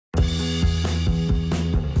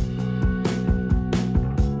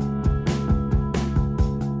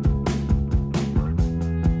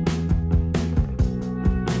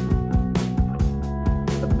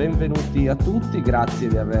benvenuti a tutti, grazie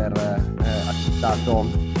di aver accettato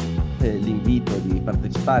l'invito di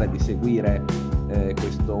partecipare, di seguire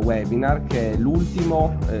questo webinar, che è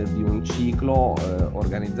l'ultimo di un ciclo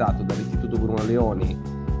organizzato dall'Istituto Bruno Leoni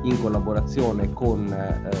in collaborazione con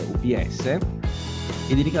UPS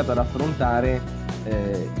e dedicato ad affrontare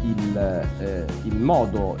il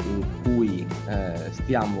modo in cui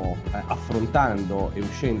stiamo affrontando e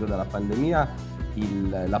uscendo dalla pandemia,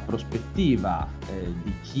 la prospettiva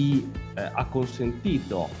di chi ha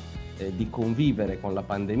consentito di convivere con la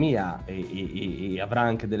pandemia e avrà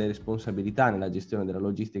anche delle responsabilità nella gestione della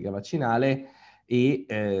logistica vaccinale e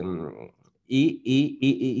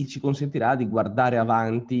ci consentirà di guardare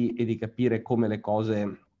avanti e di capire come le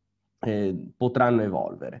cose potranno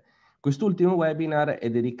evolvere. Quest'ultimo webinar è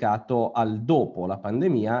dedicato al dopo la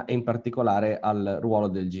pandemia e in particolare al ruolo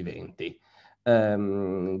del G20.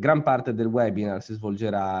 Gran parte del webinar si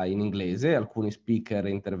svolgerà in inglese, alcuni speaker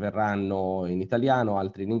interverranno in italiano,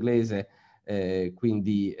 altri in inglese,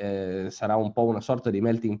 quindi sarà un po' una sorta di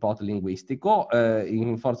melting pot linguistico,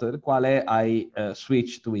 in forza del quale I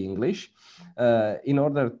switch to English in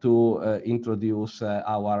order to introduce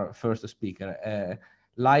our first speaker.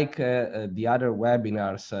 Like the other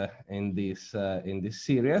webinars in this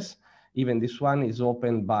series, even this one is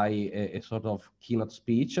opened by a sort of keynote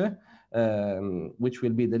speech, which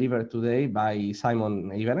will be delivered today by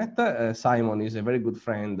Simon Evenett. Simon is a very good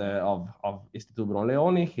friend of Istituto Bruno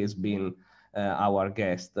Leoni. He's been our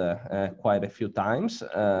guest quite a few times.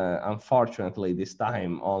 Unfortunately, this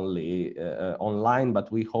time only online,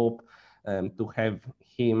 but we hope to have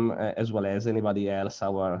him as well as anybody else,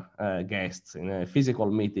 our guests, in a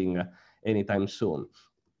physical meeting anytime soon.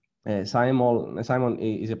 Simon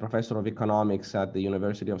is a professor of economics at the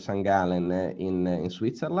University of St. Gallen in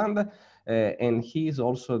Switzerland, and he is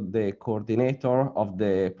also the coordinator of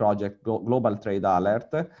the project Global Trade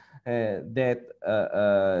Alert that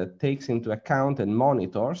takes into account and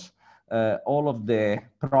monitors all of the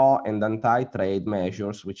pro and anti-trade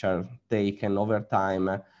measures which are taken over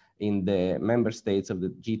time in the member states of the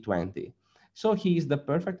G20. So he is the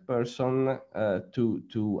perfect person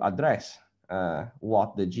to address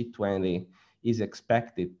what the G20 is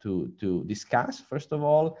expected to discuss, first of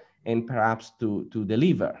all, and perhaps to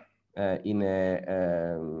deliver in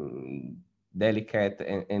a delicate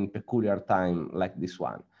and peculiar time like this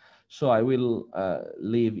one. So I will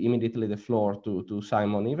leave immediately the floor to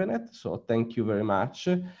Simon Evenett. So thank you very much.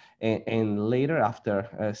 And later,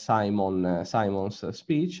 after Simon's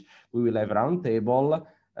speech, we will have a roundtable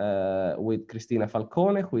with Cristina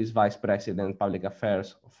Falcone, who is Vice President Public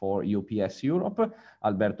Affairs for UPS Europe,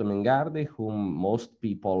 Alberto Mingardi, whom most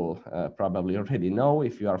people probably already know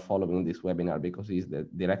if you are following this webinar, because he's the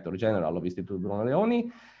Director General of Istituto Bruno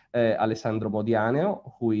Leoni, Alessandro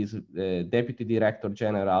Modiano, who is the Deputy Director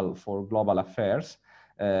General for Global Affairs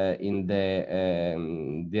in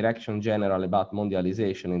the Direction General about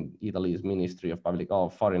Mondialization in Italy's Ministry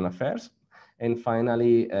of Foreign Affairs. And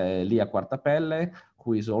finally, Lia Quartapelle,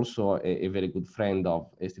 who is also a very good friend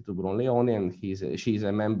of Istituto Bruno Leoni, and she's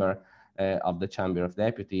a member of the Chamber of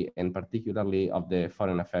Deputies, and particularly of the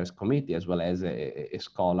Foreign Affairs Committee, as well as a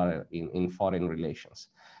scholar in foreign relations.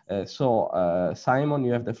 So Simon,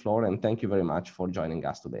 you have the floor, and thank you very much for joining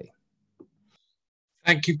us today.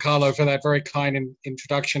 Thank you, Carlo, for that very kind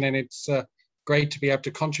introduction, and it's great to be able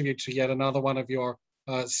to contribute to yet another one of your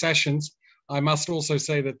sessions. I must also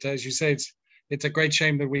say that, as you say, it's a great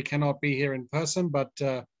shame that we cannot be here in person, but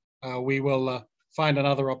we will find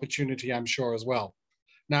another opportunity, I'm sure, as well.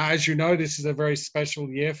 Now, as you know, this is a very special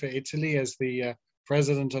year for Italy as the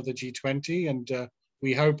president of the G20, and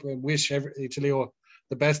we hope and wish Italy all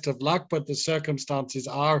the best of luck, but the circumstances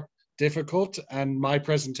are difficult, and my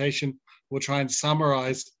presentation will try and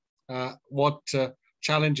summarize what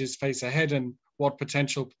challenges face ahead and what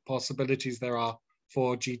potential possibilities there are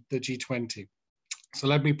for the G20. So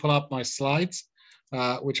let me pull up my slides,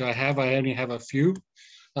 which I have. I only have a few.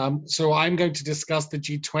 So I'm going to discuss the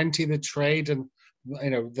G20, the trade, and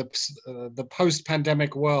the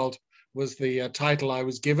post-pandemic world was the title I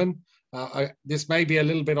was given. This may be a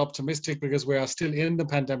little bit optimistic because we are still in the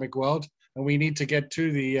pandemic world and we need to get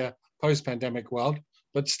to the post-pandemic world.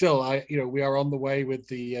 But still, we are on the way with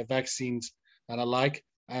the vaccines and alike.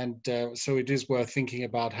 And so it is worth thinking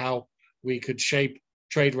about how we could shape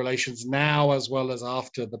trade relations now as well as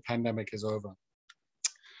after the pandemic is over.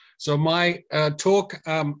 So my talk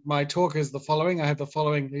is the following. I have the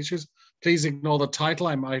following issues. Please ignore the title.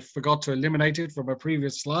 I forgot to eliminate it from a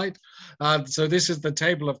previous slide. So this is the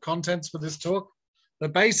table of contents for this talk. The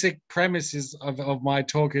basic premises of my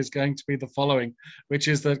talk is going to be the following, which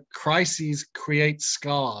is that crises create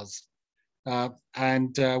scars.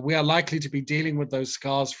 we are likely to be dealing with those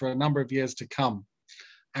scars for a number of years to come.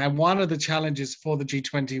 And one of the challenges for the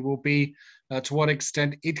G20 will be to what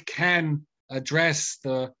extent it can address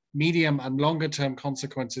the medium and longer term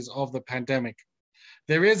consequences of the pandemic.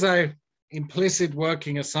 There is an implicit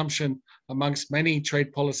working assumption amongst many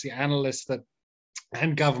trade policy analysts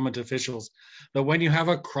and government officials that when you have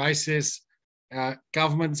a crisis,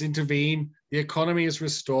 governments intervene, the economy is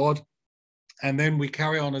restored, and then we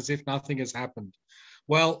carry on as if nothing has happened.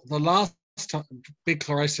 Well, the last big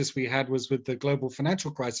crisis we had was with the global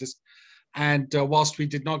financial crisis. And whilst we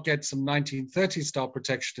did not get some 1930s style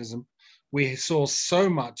protectionism, we saw so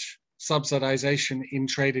much subsidization in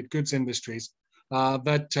traded goods industries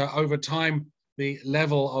that over time, the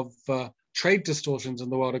level of trade distortions in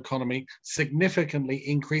the world economy significantly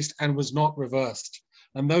increased and was not reversed.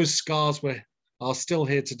 And those scars are still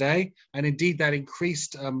here today. And indeed, that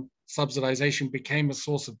increased subsidization became a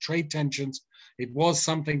source of trade tensions. It was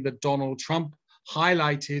something that Donald Trump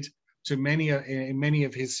highlighted to in many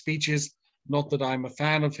of his speeches. Not that I'm a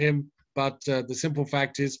fan of him, but the simple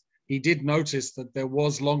fact is he did notice that there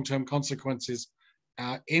was long-term consequences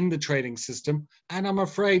in the trading system. And I'm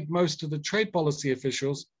afraid most of the trade policy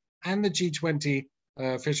officials and the G20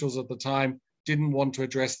 officials at the time didn't want to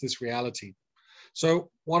address this reality. So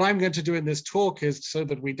what I'm going to do in this talk is, so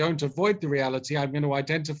that we don't avoid the reality, I'm going to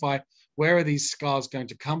identify where are these scars going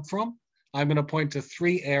to come from. I'm going to point to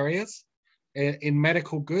 3 areas: in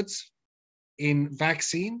medical goods, in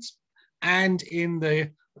vaccines, and in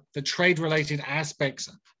the trade-related aspects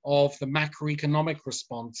of the macroeconomic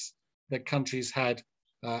response that countries had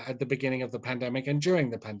at the beginning of the pandemic and during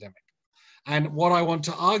the pandemic. And what I want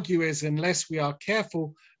to argue is, unless we are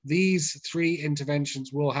careful, these 3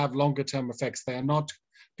 interventions will have longer-term effects. They are not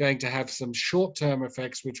going to have some short-term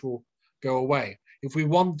effects which will go away. If we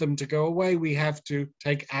want them to go away, we have to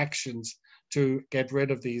take actions to get rid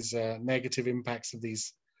of these negative impacts of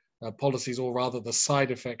these policies, or rather the side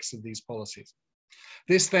effects of these policies.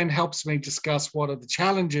 This then helps me discuss what are the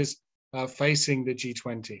challenges facing the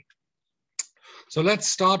G20. So let's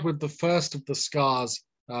start with the first of the scars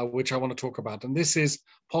which I want to talk about, and this is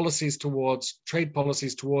trade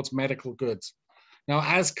policies towards medical goods. Now,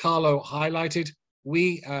 as Carlo highlighted,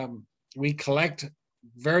 we collect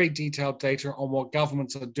very detailed data on what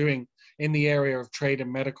governments are doing in the area of trade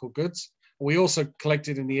and medical goods. We also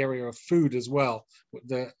collected in the area of food as well,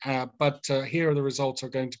 but here the results are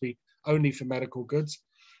going to be only for medical goods.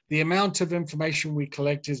 The amount of information we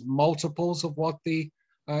collect is multiples of what the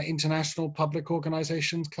international public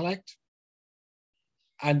organizations collect.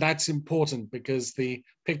 And that's important because the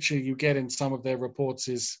picture you get in some of their reports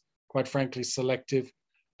is, quite frankly, selective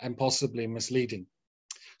and possibly misleading.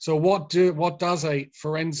 So what does a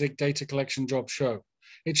forensic data collection job show?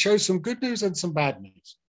 It shows some good news and some bad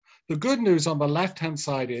news. The good news on the left-hand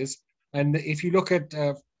side is, and if you look at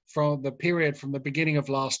from the period from the beginning of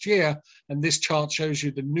last year, and this chart shows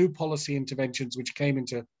you the new policy interventions which came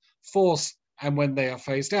into force and when they are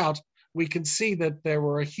phased out, we can see that there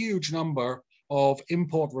were a huge number of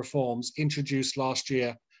import reforms introduced last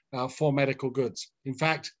year for medical goods. In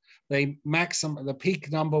fact, the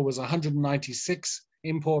peak number was 196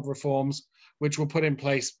 import reforms, which were put in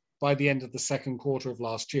place by the end of the second quarter of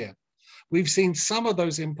last year. We've seen some of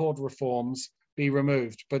those import reforms be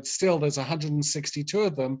removed, but still there's 162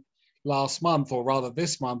 of them last month, or rather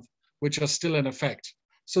this month, which are still in effect.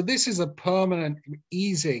 So this is a permanent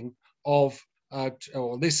easing of,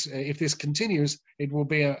 if this continues, it will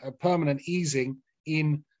be a permanent easing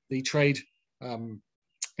in the trade,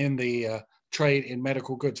 trade in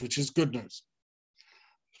medical goods, which is good news.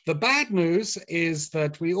 The bad news is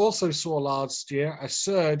that we also saw last year a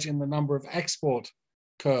surge in the number of export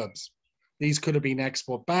curbs. These could have been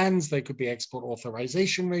export bans, they could be export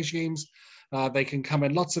authorization regimes, they can come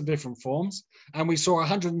in lots of different forms. And we saw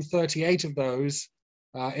 138 of those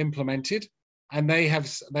implemented, and they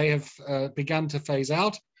have begun to phase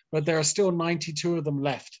out, but there are still 92 of them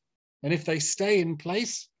left. And if they stay in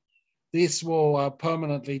place, this will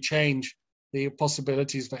permanently change the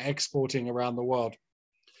possibilities for exporting around the world.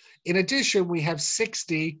 In addition, we have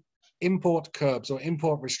 60 import curbs or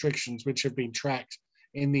import restrictions which have been tracked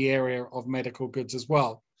in the area of medical goods as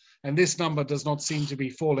well. And this number does not seem to be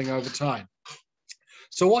falling over time.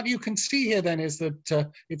 So what you can see here then is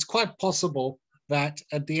that it's quite possible that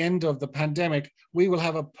at the end of the pandemic, we will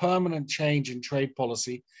have a permanent change in trade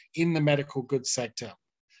policy in the medical goods sector.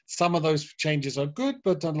 Some of those changes are good,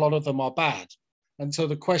 but a lot of them are bad. And so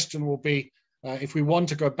the question will be, if we want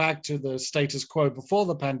to go back to the status quo before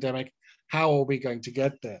the pandemic, how are we going to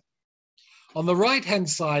get there? On the right-hand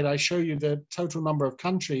side, I show you the total number of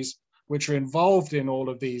countries which are involved in all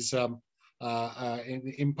of these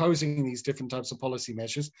imposing these different types of policy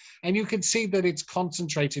measures. And you can see that it's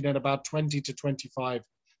concentrated in about 20 to 25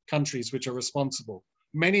 countries which are responsible.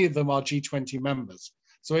 Many of them are G20 members.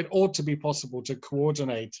 So it ought to be possible to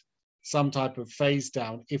coordinate some type of phase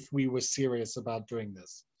down if we were serious about doing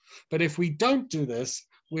this. But if we don't do this,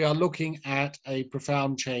 we are looking at a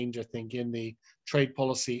profound change, I think, in the trade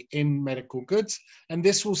policy in medical goods, and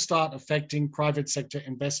this will start affecting private sector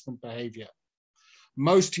investment behavior.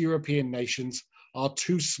 Most European nations are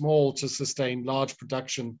too small to sustain large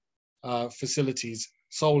production facilities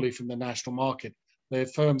solely from the national market. Their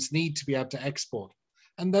firms need to be able to export.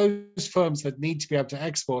 And those firms that need to be able to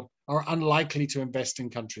export are unlikely to invest in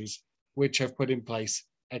countries which have put in place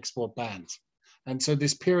export bans. And so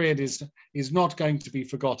this period is not going to be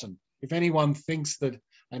forgotten. If anyone thinks that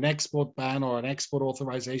an export ban or an export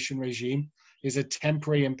authorization regime is a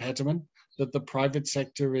temporary impediment that the private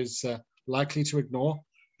sector is likely to ignore,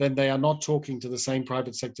 then they are not talking to the same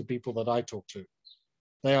private sector people that I talk to.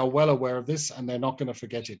 They are well aware of this and they're not going to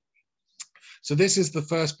forget it. So this is the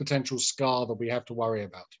first potential scar that we have to worry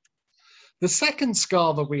about. The second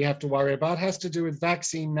scar that we have to worry about has to do with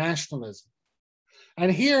vaccine nationalism.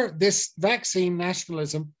 And here, this vaccine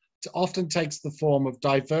nationalism often takes the form of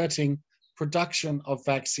diverting production of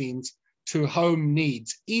vaccines to home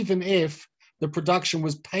needs, even if the production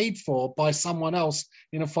was paid for by someone else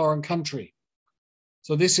in a foreign country.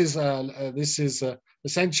 So this is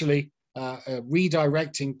essentially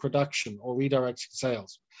redirecting production or redirecting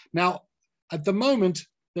sales. Now, at the moment,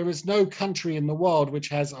 there is no country in the world which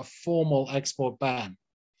has a formal export ban,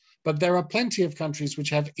 but there are plenty of countries which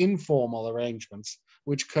have informal arrangements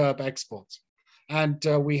which curb exports. And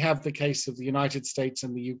we have the case of the United States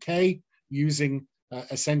and the UK using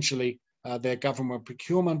essentially their government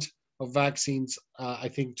procurement of vaccines, I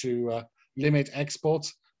think, to limit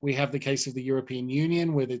exports. We have the case of the European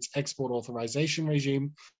Union with its export authorization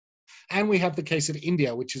regime. And we have the case of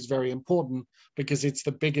India, which is very important because it's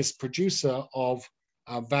the biggest producer of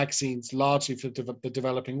vaccines, largely for the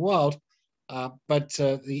developing world. But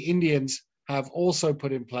the Indians have also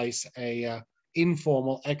put in place a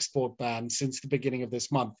informal export ban since the beginning of this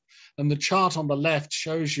month. And the chart on the left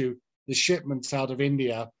shows you the shipments out of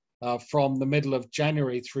India from the middle of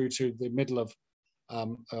January through to the middle of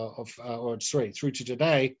through to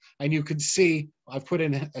today. And you can see, I've put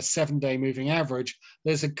in a 7-day moving average.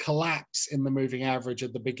 There's a collapse in the moving average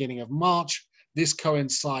at the beginning of March. This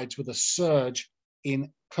coincides with a surge in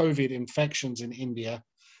COVID infections in India.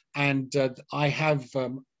 And I have,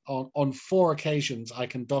 on 4 occasions, I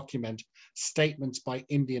can document statements by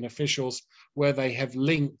Indian officials where they have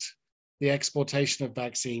linked the exportation of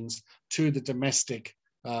vaccines to the domestic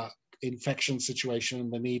infection situation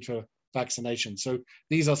and the need for vaccination. So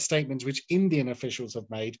these are statements which Indian officials have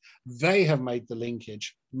made. They have made the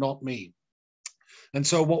linkage, not me. And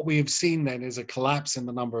so what we have seen then is a collapse in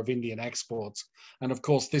the number of Indian exports. And of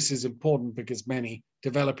course, this is important because many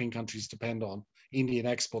developing countries depend on Indian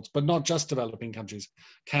exports, but not just developing countries.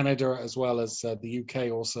 Canada, as well as the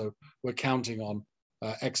UK, also were counting on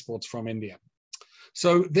exports from India.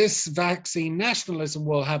 So this vaccine nationalism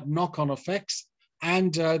will have knock-on effects.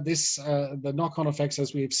 And the knock-on effects,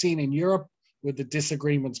 as we have seen in Europe, with the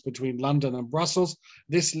disagreements between London and Brussels,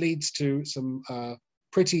 this leads to some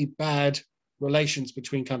pretty bad relations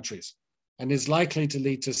between countries and is likely to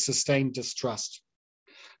lead to sustained distrust.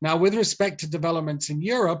 Now, with respect to developments in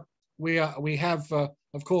Europe, we have,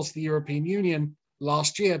 of course, the European Union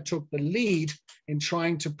last year took the lead in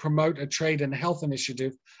trying to promote a trade and health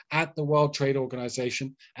initiative at the World Trade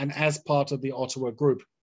Organization and as part of the Ottawa Group.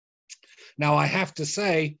 Now, I have to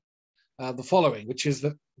say the following, which is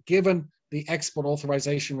that given the export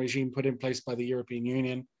authorization regime put in place by the European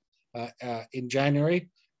Union in January,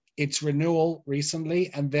 its renewal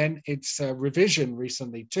recently, and then its revision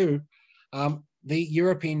recently too, the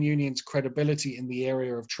European Union's credibility in the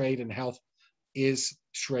area of trade and health is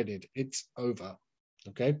shredded. It's over,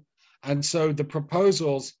 okay? And so the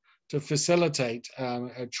proposals to facilitate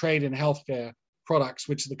trade in healthcare products,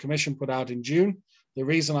 which the Commission put out in June, the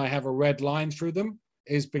reason I have a red line through them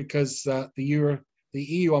is because the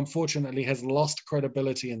EU, unfortunately, has lost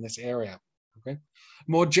credibility in this area. Okay.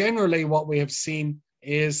 More generally, what we have seen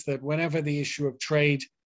is that whenever the issue of trade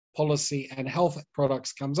policy and health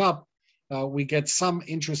products comes up, we get some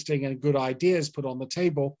interesting and good ideas put on the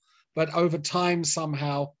table, but over time,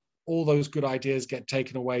 somehow, all those good ideas get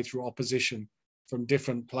taken away through opposition from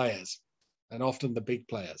different players, and often the big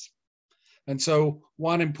players. And so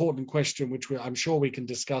one important question, which I'm sure we can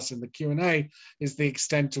discuss in the Q&A, is the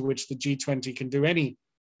extent to which the G20 can do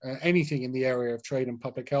anything in the area of trade and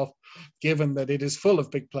public health, given that it is full of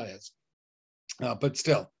big players. But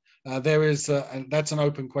still, That's an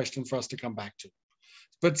open question for us to come back to.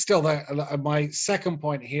 But still, my second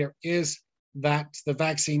point here is that the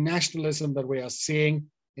vaccine nationalism that we are seeing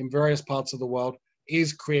in various parts of the world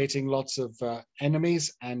is creating lots of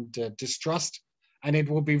enemies and distrust, and it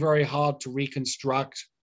will be very hard to reconstruct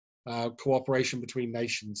cooperation between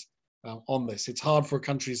nations on this. It's hard for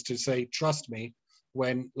countries to say, trust me,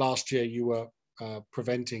 when last year you were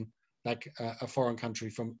preventing a foreign country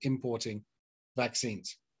from importing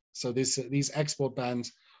vaccines. So these export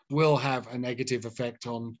bans will have a negative effect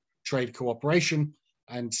on trade cooperation.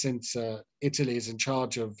 And since Italy is in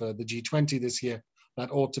charge of the G20 this year,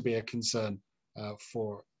 that ought to be a concern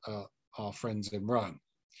for our friends in Rome.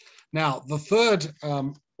 Now, the third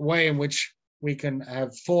way in which we can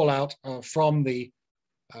have fallout from the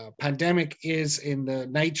pandemic is in the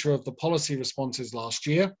nature of the policy responses last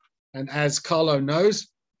year. And as Carlo knows,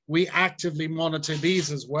 we actively monitor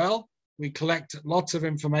these as well. We collect lots of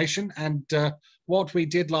information. And what we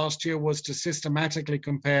did last year was to systematically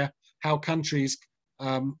compare how countries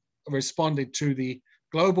responded to the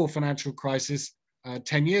global financial crisis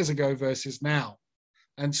 10 years ago versus now.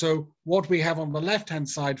 And so what we have on the left-hand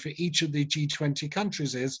side for each of the G20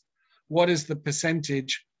 countries is what is the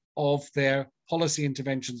percentage of their policy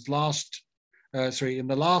interventions in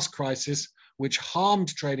the last crisis, which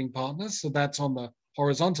harmed trading partners. So that's on the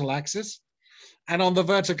horizontal axis. And on the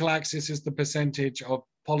vertical axis is the percentage of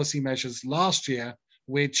policy measures last year,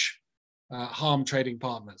 which harmed trading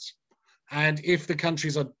partners. And if the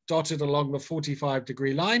countries are dotted along the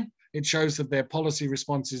 45-degree line, it shows that their policy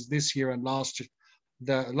responses this year and last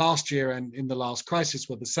year and in the last crisis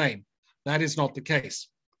were the same. That is not the case.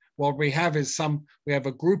 What we have is we have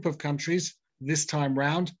a group of countries this time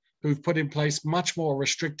round who've put in place much more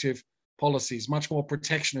restrictive policies, much more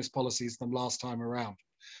protectionist policies than last time around.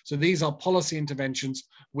 So these are policy interventions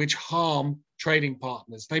which harm trading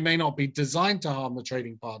partners. They may not be designed to harm the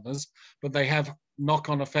trading partners, but they have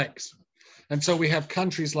knock-on effects. And so we have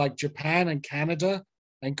countries like Japan and Canada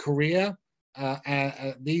and Korea.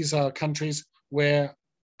 These are countries where,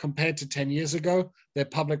 compared to 10 years ago, their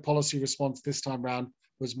public policy response this time around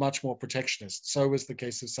was much more protectionist. So was the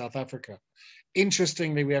case of South Africa.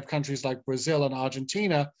 Interestingly, we have countries like Brazil and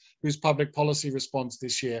Argentina, whose public policy response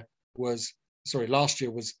last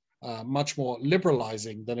year was much more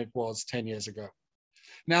liberalizing than it was 10 years ago.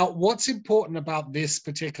 Now, what's important about this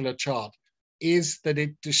particular chart is that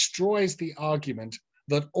it destroys the argument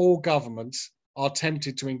that all governments are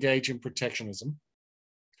tempted to engage in protectionism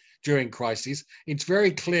during crises. It's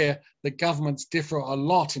very clear that governments differ a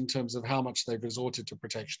lot in terms of how much they've resorted to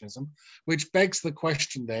protectionism, which begs the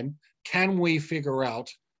question then, can we figure out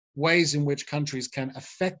ways in which countries can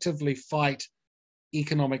effectively fight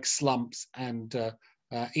economic slumps and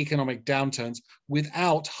economic downturns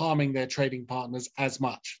without harming their trading partners as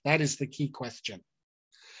much? That is the key question.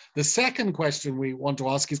 The second question we want to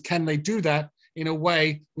ask is, can they do that in a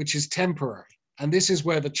way which is temporary? And this is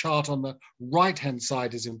where the chart on the right-hand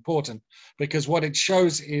side is important, because what it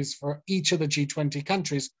shows is for each of the G20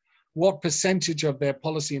 countries, what percentage of their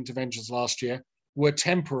policy interventions last year were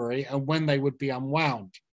temporary and when they would be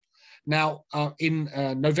unwound. Now, in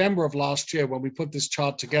November of last year, when we put this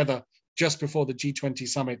chart together just before the G20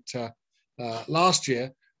 summit last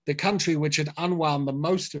year, the country which had unwound the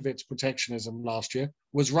most of its protectionism last year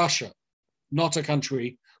was Russia, not a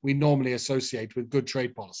country we normally associate with good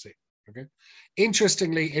trade policy. Okay.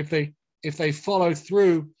 Interestingly, if they follow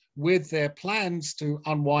through with their plans to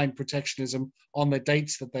unwind protectionism on the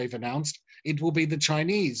dates that they've announced, it will be the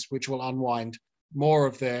Chinese which will unwind more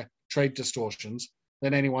of their trade distortions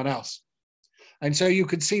than anyone else. And so you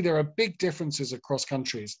can see there are big differences across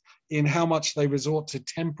countries in how much they resort to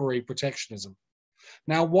temporary protectionism.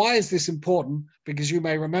 Now, why is this important? Because you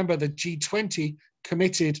may remember the G20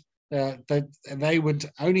 committed that they would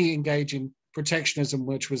only engage in protectionism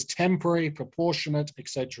which was temporary, proportionate,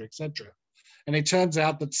 etc., etc. And it turns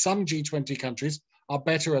out that some G20 countries are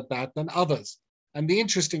better at that than others. And the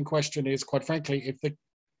interesting question is, quite frankly,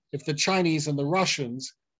 if the Chinese and the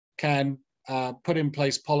Russians can put in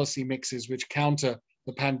place policy mixes which counter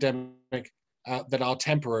the pandemic that are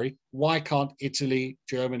temporary, why can't Italy,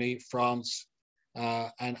 Germany, France,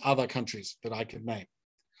 and other countries that I could name?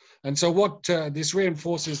 And so what this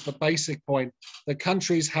reinforces the basic point that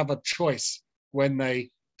countries have a choice when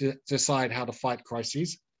they decide how to fight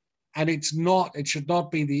crises. And it should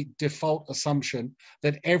not be the default assumption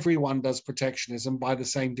that everyone does protectionism by the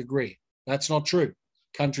same degree. That's not true.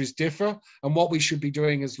 Countries differ. And what we should be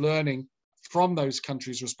doing is learning from those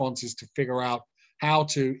countries' responses to figure out how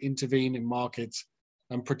to intervene in markets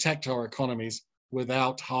and protect our economies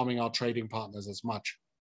without harming our trading partners as much.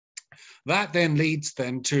 That then leads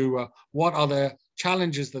then to what are the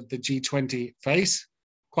challenges that the G20 face?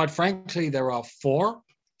 Quite frankly, there are four.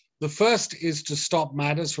 The first is to stop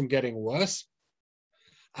matters from getting worse.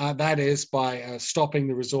 That is by stopping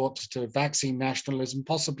the resort to vaccine nationalism,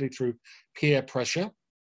 possibly through peer pressure.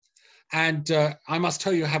 And I must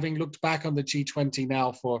tell you, having looked back on the G20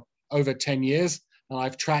 now for over 10 years, and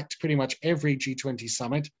I've tracked pretty much every G20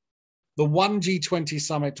 summit, the one G20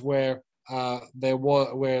 summit where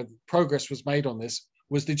where progress was made on this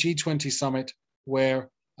was the G20 summit where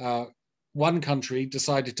one country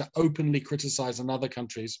decided to openly criticize another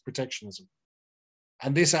country's protectionism.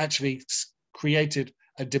 And this actually created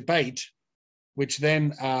a debate, which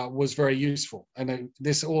then was very useful. And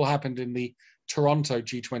this all happened in the Toronto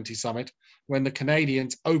G20 summit, when the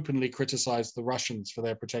Canadians openly criticized the Russians for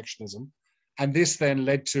their protectionism. And this then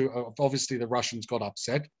led to, obviously the Russians got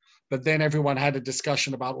upset, but then everyone had a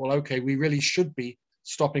discussion about, well, okay, we really should be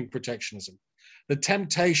stopping protectionism. The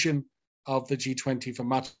temptation of the G20 for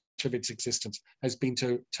much of its existence has been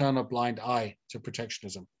to turn a blind eye to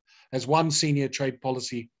protectionism. As one senior trade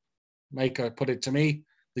policy maker put it to me,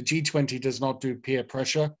 the G20 does not do peer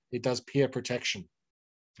pressure, it does peer protection,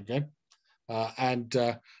 okay?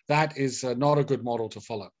 That is not a good model to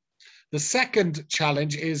follow. The second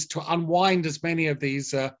challenge is to unwind as many of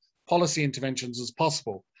these policy interventions as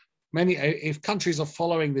possible. If countries are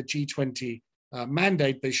following the G20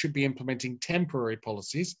 mandate, they should be implementing temporary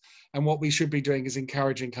policies. And what we should be doing is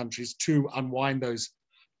encouraging countries to unwind those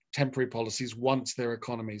temporary policies once their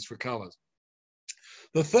economies recover.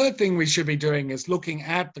 The third thing we should be doing is looking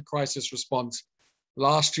at the crisis response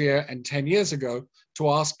last year and 10 years ago to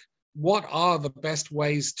ask, what are the best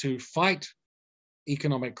ways to fight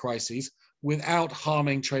economic crises without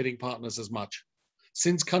harming trading partners as much?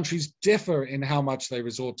 Since countries differ in how much they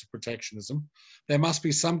resort to protectionism, there must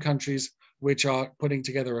be some countries which are putting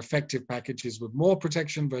together effective packages with more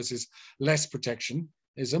protection versus less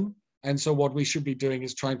protectionism. And so what we should be doing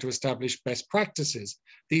is trying to establish best practices.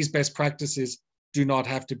 These best practices do not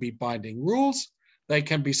have to be binding rules. They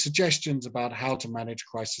can be suggestions about how to manage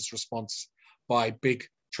crisis response by big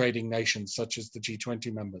trading nations such as the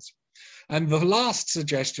G20 members. And the last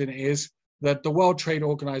suggestion is that the World Trade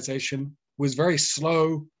Organization was very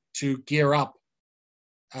slow to gear up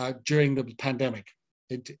during the pandemic.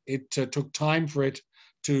 It took time for it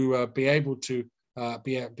to be able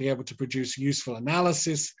to produce useful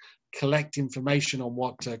analysis, collect information on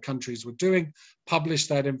what countries were doing, publish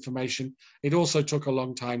that information. It also took a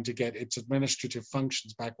long time to get its administrative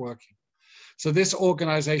functions back working. So this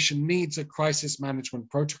organization needs a crisis management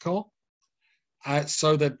protocol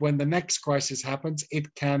so that when the next crisis happens,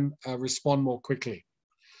 it can respond more quickly.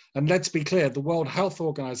 And let's be clear, the World Health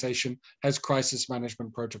Organization has crisis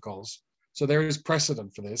management protocols. So there is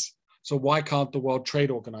precedent for this. So why can't the World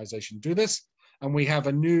Trade Organization do this? And we have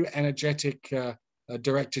a new energetic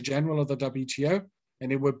Director General of the WTO,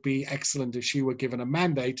 and it would be excellent if she were given a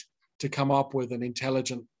mandate to come up with an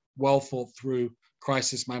intelligent, well thought through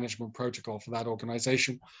crisis management protocol for that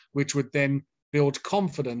organization, which would then build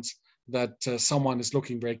confidence that someone is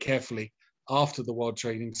looking very carefully after the world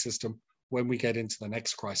trading system when we get into the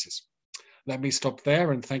next crisis. Let me stop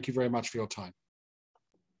there and thank you very much for your time.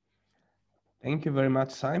 Thank you very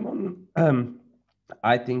much, Simon.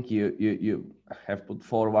 I think you have put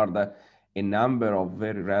forward a number of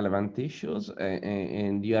very relevant issues,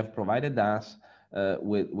 and you have provided us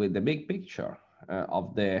with the big picture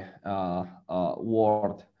of the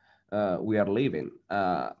world we are living.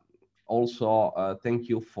 Also, thank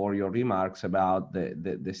you for your remarks about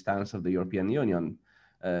the stance of the European Union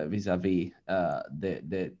vis-a-vis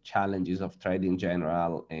the challenges of trade in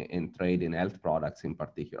general and trade in health products in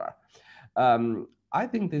particular. I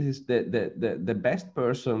think this is the best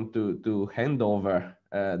person to hand over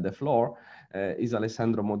the floor is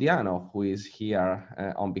Alessandro Modiano, who is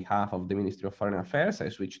here on behalf of the Ministry of Foreign Affairs. I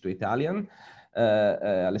switch to Italian.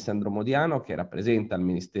 Alessandro Modiano, che rappresenta il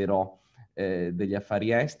Ministero degli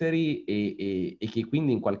Affari Esteri e che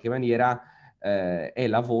quindi in qualche maniera è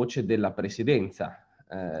la voce della presidenza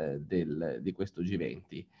di questo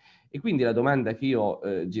G20. E quindi la domanda che io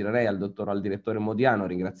girerei al direttore Modiano,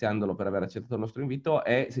 ringraziandolo per aver accettato il nostro invito,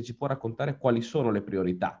 è se ci può raccontare quali sono le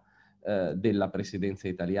priorità della presidenza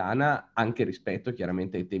italiana, anche rispetto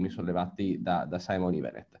chiaramente ai temi sollevati da Simon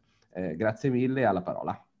Evenett. Grazie mille, alla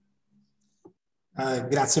parola.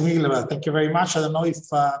 Grazie mille, thank you very much. I don't know if,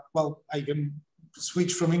 well, I can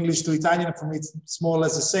switch from English to Italian. For me, it's more or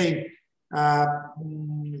less the same.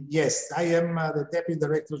 Yes, I am the Deputy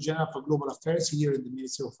Director General for Global Affairs here in the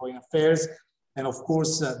Ministry of Foreign Affairs. And of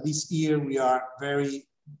course, this year we are very,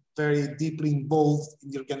 very deeply involved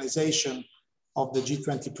in the organization of the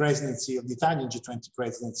G20 presidency, of the Italian G20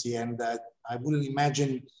 presidency. And I wouldn't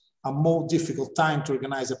imagine a more difficult time to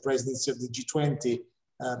organize a presidency of the G20,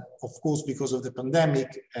 of course, because of the pandemic,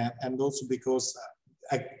 and also because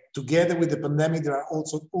together with the pandemic, there are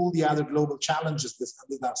also all the other global challenges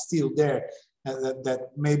that are still there,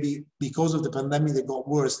 that maybe because of the pandemic, they got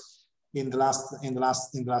worse in the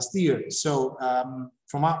last year. So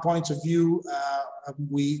from our point of view,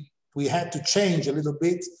 we had to change a little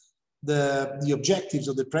bit the objectives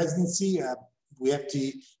of the presidency. We have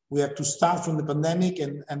to start from the pandemic,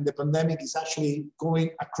 and the pandemic is actually going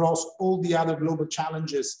across all the other global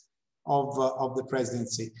challenges of the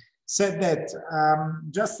presidency. Said that,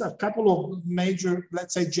 just a couple of major,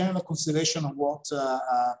 let's say, general consideration of what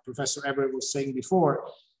Professor Everett was saying before.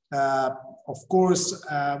 Of course,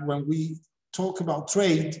 when we talk about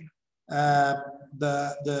trade,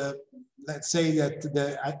 let's say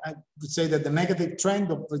that I would say that the negative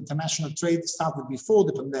trend of international trade started before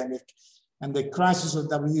the pandemic, and the crisis of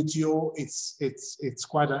WTO, it's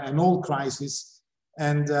quite an old crisis,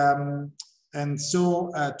 and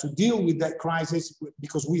so to deal with that crisis,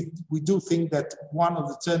 because we do think that one of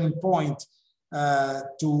the turning point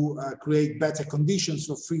to create better conditions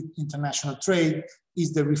for free international trade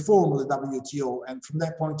is the reform of the WTO, and from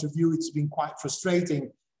that point of view, it's been quite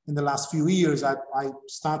frustrating. In the last few years, I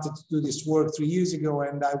started to do this work 3 years ago,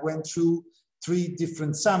 and I went through 3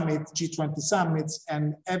 different summits, G20 summits,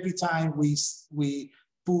 and every time we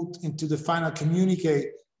put into the final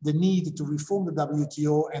communique the need to reform the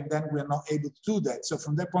WTO, and then we're not able to do that. So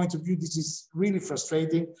from that point of view, this is really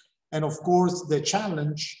frustrating. And of course, the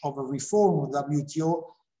challenge of a reform of the WTO,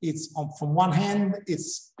 it's from one hand,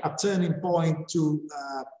 it's a turning point to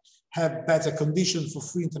have better conditions for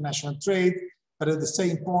free international trade. But at the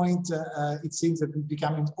same point, it seems that it's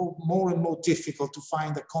becoming more and more difficult to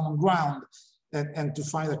find a common ground and to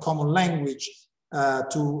find a common language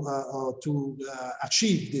to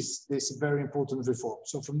achieve this very important reform.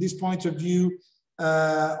 So from this point of view,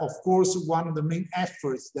 of course, one of the main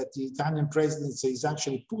efforts that the Italian presidency is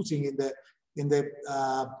actually putting in the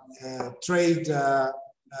trade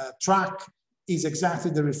track is exactly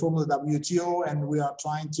the reform of the WTO, and we are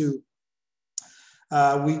trying to.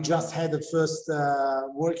 We just had the first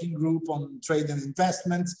working group on trade and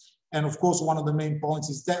investments. And of course, one of the main points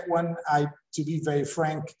is that one. To be very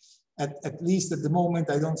frank, at least at the moment,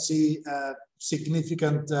 I don't see a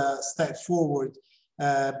significant step forward.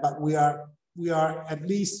 But we are at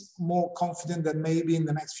least more confident that maybe in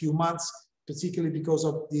the next few months, particularly because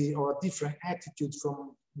of a different attitude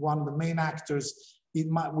from one of the main actors, we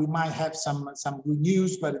might have some good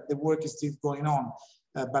news, but the work is still going on.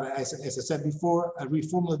 But as I said before, a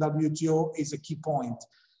reform of the WTO is a key point,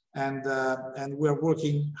 and we're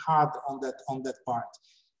working hard on that part.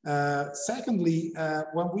 Secondly,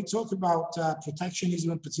 when we talk about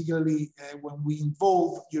protectionism, particularly when we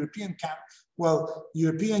involve European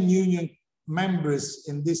Union members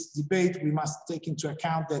in this debate, we must take into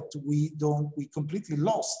account that we completely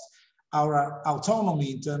lost our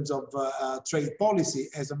autonomy in terms of trade policy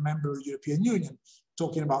as a member of the European Union.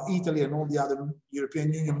 Talking about Italy and all the other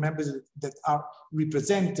European Union members that are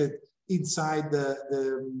represented inside the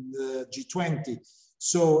G20.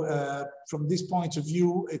 So from this point of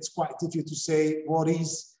view, it's quite difficult to say what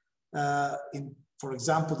is, for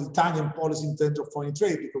example, the Italian policy in terms of foreign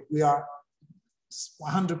trade, because we are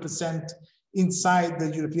 100% inside the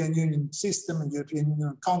European Union system and European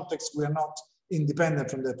Union context. We are not independent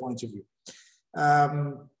from that point of view.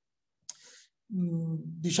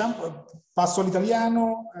 Diciamo, passo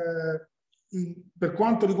all'italiano. Per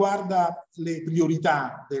quanto riguarda le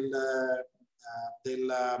priorità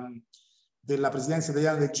della presidenza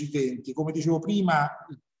italiana del G20, come dicevo prima,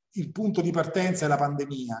 il punto di partenza è la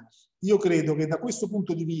pandemia. Io credo che da questo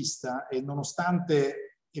punto di vista, e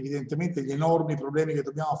nonostante evidentemente gli enormi problemi che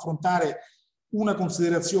dobbiamo affrontare, una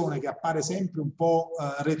considerazione che appare sempre un po'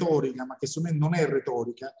 retorica, ma che secondo me non è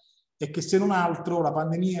retorica, è che se non altro la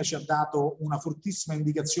pandemia ci ha dato una fortissima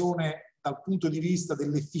indicazione dal punto di vista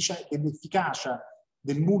dell'efficacia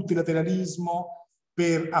del multilateralismo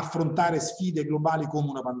per affrontare sfide globali come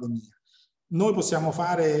una pandemia. Noi possiamo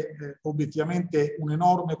fare obiettivamente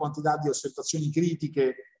un'enorme quantità di osservazioni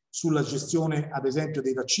critiche sulla gestione, ad esempio,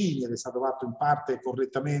 dei vaccini, ed è stato fatto in parte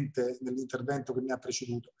correttamente nell'intervento che mi ha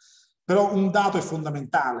preceduto. Però un dato è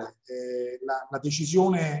fondamentale, la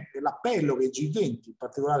decisione, l'appello che il G20 in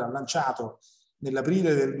particolare ha lanciato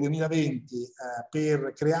nell'aprile del 2020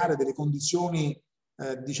 per creare delle condizioni,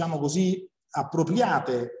 diciamo così,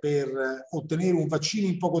 appropriate per ottenere un vaccino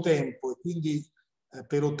in poco tempo e quindi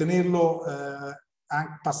per ottenerlo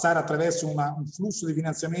passare attraverso un flusso di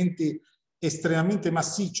finanziamenti estremamente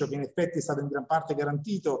massiccio, che in effetti è stato in gran parte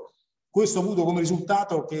garantito. Questo ha avuto come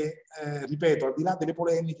risultato che, ripeto, al di là delle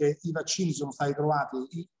polemiche, i vaccini sono stati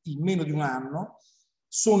trovati in meno di un anno,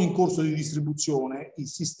 sono in corso di distribuzione, i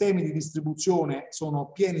sistemi di distribuzione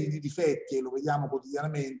sono pieni di difetti e lo vediamo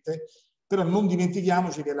quotidianamente, però non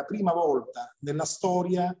dimentichiamoci che è la prima volta nella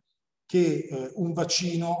storia che un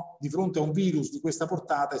vaccino di fronte a un virus di questa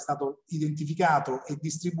portata è stato identificato e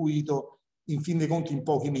distribuito in fin dei conti in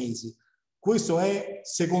pochi mesi. Questo è,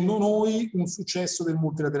 secondo noi, un successo del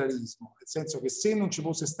multilateralismo, nel senso che se non ci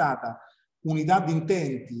fosse stata unità di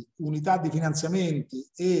intenti, unità di finanziamenti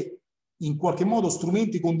e in qualche modo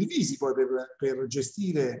strumenti condivisi poi per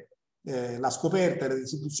gestire la scoperta e la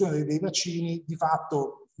distribuzione dei vaccini, di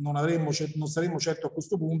fatto non saremmo certo a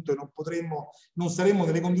questo punto e non saremmo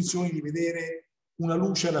nelle condizioni di vedere una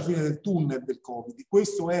luce alla fine del tunnel del Covid.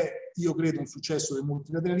 Questo è, io credo, un successo del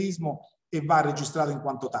multilateralismo e va registrato in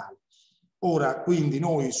quanto tale. Ora, quindi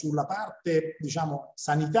noi sulla parte, diciamo,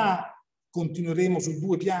 sanità continueremo su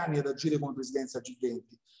due piani ad agire come presidenza G20.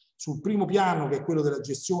 Sul primo piano, che è quello della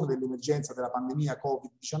gestione dell'emergenza della pandemia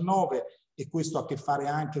Covid-19, e questo ha a che fare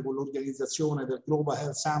anche con l'organizzazione del Global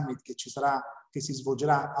Health Summit che si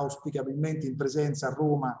svolgerà auspicabilmente in presenza a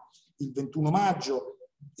Roma il 21 maggio,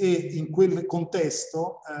 e in quel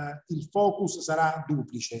contesto il focus sarà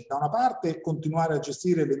duplice. Da una parte continuare a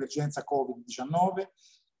gestire l'emergenza Covid-19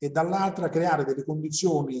 e dall'altra creare delle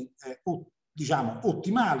condizioni diciamo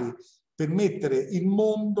ottimali per mettere il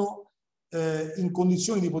mondo in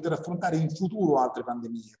condizioni di poter affrontare in futuro altre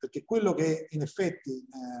pandemie, perché quello che in effetti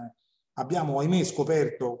abbiamo ahimè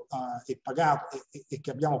scoperto e pagato e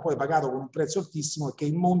che abbiamo poi pagato con un prezzo altissimo è che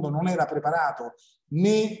il mondo non era preparato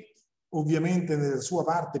né ovviamente nella sua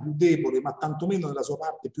parte più debole, ma tantomeno nella sua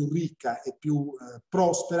parte più ricca e più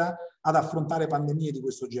prospera ad affrontare pandemie di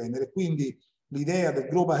questo genere. Quindi l'idea del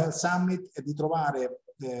Global Health Summit è di trovare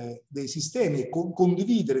dei sistemi e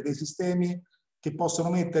condividere dei sistemi che possono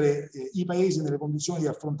mettere i paesi nelle condizioni di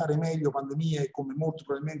affrontare meglio pandemie come molto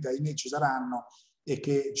probabilmente ahimè ci saranno e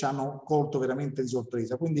che ci hanno colto veramente di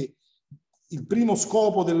sorpresa. Quindi il primo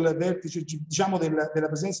scopo del vertice, diciamo della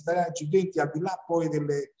presenza italiana G20, al di là poi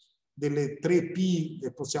delle 3 P,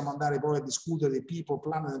 e possiamo andare poi a discutere di People,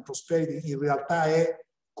 Planet and Prosperity, in realtà è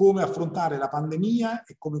come affrontare la pandemia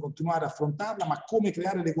e come continuare a affrontarla, ma come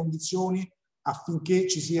creare le condizioni affinché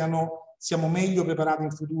siamo meglio preparati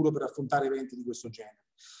in futuro per affrontare eventi di questo genere.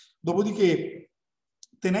 Dopodiché,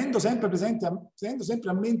 tenendo sempre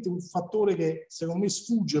a mente un fattore che secondo me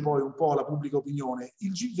sfugge poi un po' alla pubblica opinione,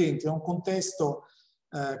 il G20 è un contesto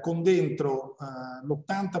con dentro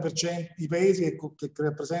l'80%, i paesi che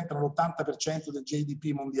rappresentano l'80% del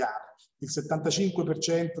GDP mondiale, il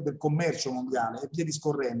 75% del commercio mondiale e via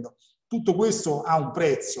discorrendo. Tutto questo ha un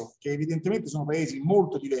prezzo, che evidentemente sono paesi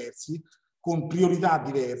molto diversi, con priorità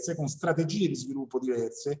diverse, con strategie di sviluppo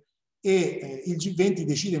diverse, e il G20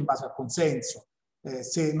 decide in base al consenso.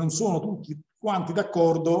 Se non sono tutti quanti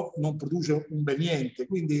d'accordo non produce un bel niente.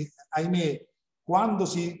 Quindi, ahimè, quando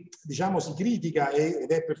si critica, ed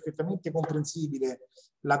è perfettamente comprensibile,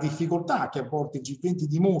 la difficoltà che a volte il G20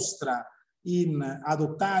 dimostra in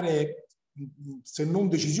adottare, se non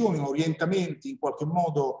decisioni, ma orientamenti in qualche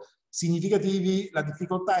modo significativi, la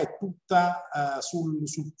difficoltà è tutta sul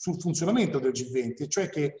funzionamento del G20, cioè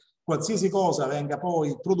che qualsiasi cosa venga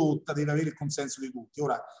poi prodotta deve avere il consenso di tutti.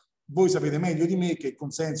 Ora, voi sapete meglio di me che il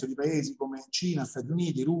consenso di paesi come Cina, Stati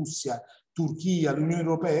Uniti, Russia, Turchia, l'Unione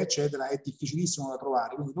Europea, eccetera, è difficilissimo da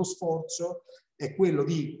trovare. Quindi lo sforzo è quello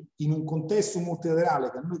di, in un contesto multilaterale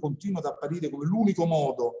che a noi continua ad apparire come l'unico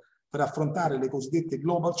modo per affrontare le cosiddette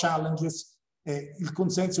global challenges, il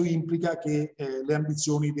consenso implica che le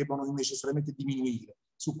ambizioni debbano necessariamente diminuire.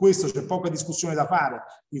 Su questo c'è poca discussione da fare.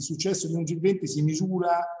 Il successo di un G20 si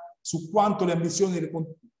misura su quanto le ambizioni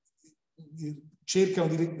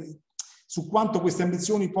su quanto queste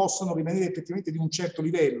ambizioni possono rimanere effettivamente di un certo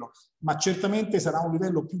livello, ma certamente sarà un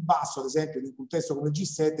livello più basso, ad esempio, in un contesto come il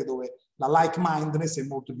G7, dove la like-mindedness è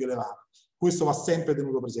molto più elevata. Questo va sempre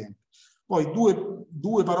tenuto presente. Poi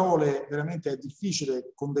due parole, veramente è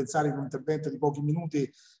difficile condensare in un intervento di pochi minuti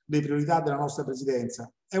le priorità della nostra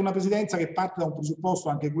presidenza. È una presidenza che parte da un presupposto,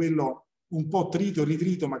 anche quello un po' trito e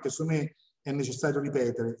ritrito, ma che secondo me è necessario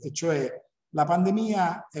ripetere, e cioè la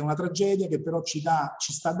pandemia è una tragedia che però ci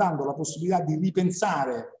sta dando la possibilità di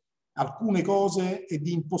ripensare alcune cose e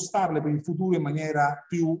di impostarle per il futuro in maniera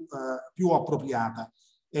più appropriata.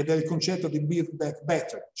 Ed è il concetto di build back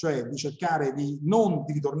better, cioè di cercare non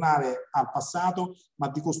di ritornare al passato, ma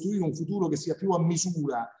di costruire un futuro che sia più a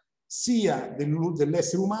misura sia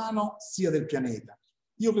dell'essere umano sia del pianeta.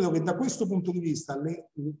 Io credo che da questo punto di vista,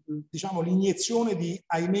 diciamo, l'iniezione di,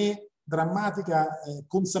 ahimè, drammatica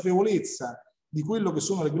consapevolezza di quello che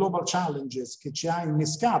sono le global challenges che ci ha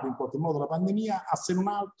innescato in qualche modo la pandemia, ha se non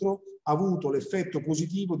altro avuto l'effetto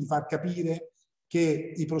positivo di far capire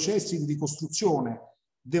che i processi di ricostruzione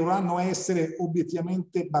dovranno essere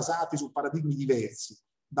obiettivamente basati su paradigmi diversi.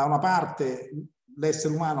 Da una parte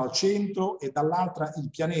l'essere umano al centro e dall'altra il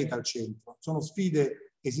pianeta al centro. Sono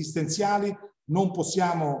sfide esistenziali, non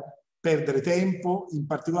possiamo perdere tempo, in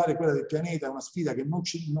particolare quella del pianeta è una sfida che non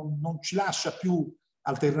ci lascia più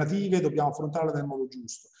alternative, dobbiamo affrontarla nel modo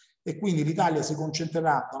giusto. E quindi l'Italia si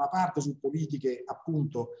concentrerà da una parte su politiche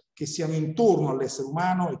appunto che siano intorno all'essere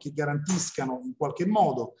umano e che garantiscano in qualche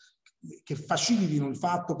modo, che facilitino il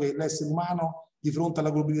fatto che l'essere umano di fronte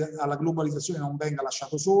alla globalizzazione non venga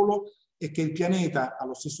lasciato solo e che il pianeta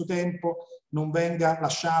allo stesso tempo non venga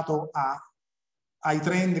lasciato ai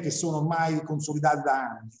trend che sono ormai consolidati da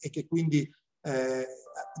anni e che quindi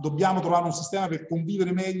dobbiamo trovare un sistema per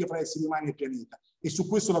convivere meglio fra esseri umani e pianeta. E su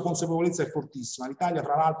questo la consapevolezza è fortissima. L'Italia,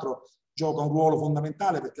 tra l'altro, gioca un ruolo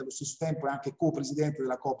fondamentale perché allo stesso tempo è anche co-presidente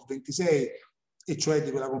della COP26, e cioè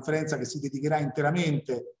di quella conferenza che si dedicherà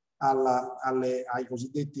interamente ai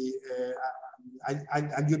cosiddetti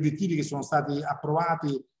agli obiettivi che sono stati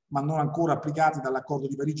approvati ma non ancora applicati dall'accordo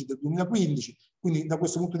di Parigi del 2015. Quindi da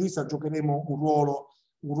questo punto di vista giocheremo un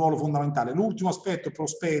ruolo fondamentale. L'ultimo aspetto,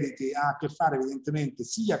 prosperity, ha a che fare evidentemente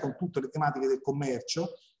sia con tutte le tematiche del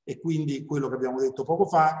commercio, e quindi quello che abbiamo detto poco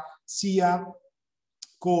fa, sia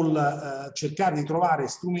col cercare di trovare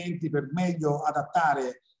strumenti per meglio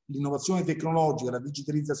adattare l'innovazione tecnologica, la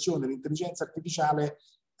digitalizzazione, l'intelligenza artificiale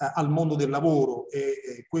al mondo del lavoro,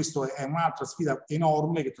 e questo è un'altra sfida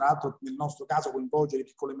enorme che tra l'altro nel nostro caso coinvolge le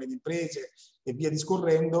piccole e medie imprese e via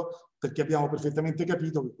discorrendo, perché abbiamo perfettamente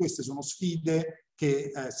capito che queste sono sfide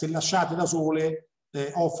che se lasciate da sole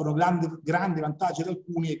offrono grandi vantaggi ad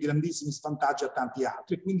alcuni e grandissimi svantaggi a tanti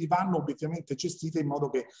altri, e quindi vanno obiettivamente gestite in modo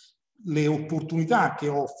che le opportunità che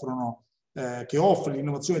offre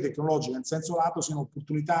l'innovazione tecnologica in senso lato siano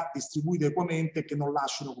opportunità distribuite equamente e che non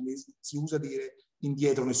lasciano, come si usa dire,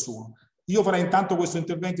 indietro nessuno. Io farei intanto questo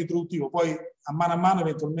intervento introduttivo, poi a mano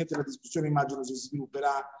eventualmente la discussione immagino si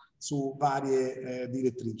svilupperà su varie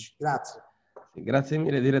direttrici. Grazie. Grazie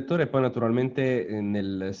mille direttore, poi naturalmente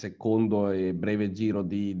nel secondo e breve giro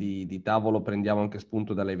di tavolo prendiamo anche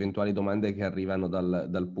spunto dalle eventuali domande che arrivano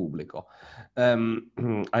dal pubblico.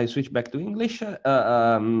 I switch back to English.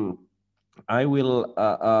 I will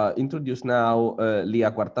introduce now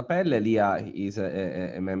Lia Quartapelle. Lia is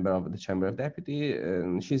a member of the Chamber of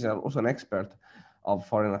Deputies. She's also an expert of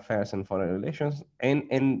foreign affairs and foreign relations.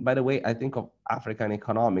 And by the way, I think of African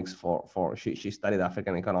economics she studied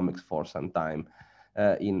African economics for some time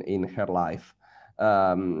in her life.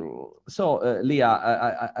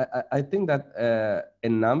 Lia, I think that a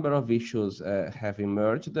number of issues have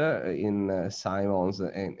emerged in Simon's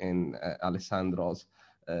and Alessandro's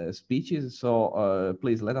speeches. So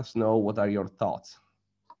please let us know what are your thoughts.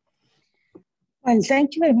 Well,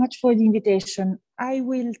 thank you very much for the invitation. I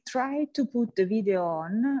will try to put the video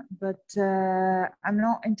on, but I'm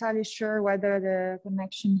not entirely sure whether the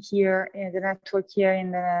connection here, the network here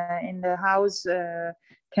in the house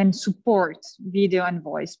can support video and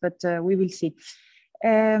voice, but we will see.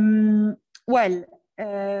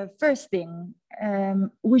 First thing,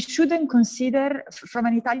 we shouldn't consider, from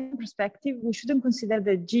an Italian perspective, we shouldn't consider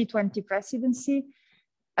the G20 presidency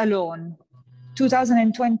alone.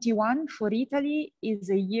 2021 for Italy is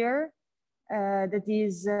a year that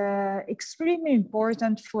is extremely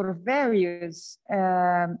important for various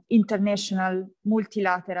international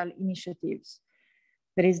multilateral initiatives.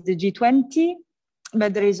 There is the G20,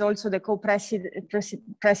 but there is also the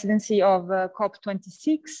co-presidency of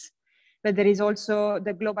COP26, but there is also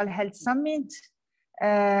the Global Health Summit.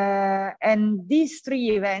 And these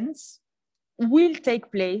three events will take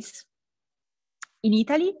place in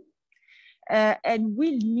Italy and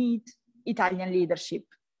will need Italian leadership.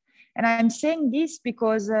 And I'm saying this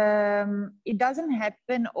because it doesn't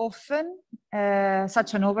happen often,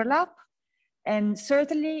 such an overlap, and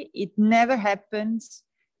certainly it never happens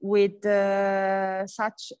with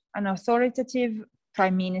such an authoritative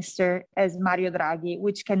prime minister as Mario Draghi,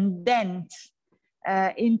 which can dent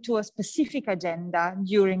into a specific agenda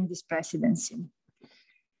during this presidency.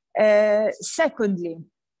 Secondly,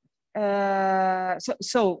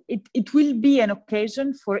 so it will be an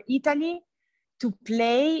occasion for Italy to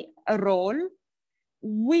play a role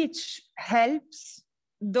which helps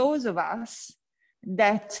those of us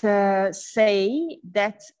that say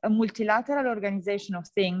that a multilateral organization of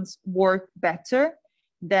things work better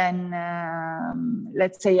than,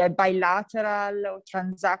 let's say, a bilateral or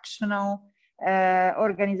transactional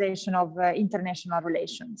organization of international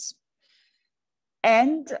relations.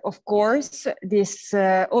 And of course, this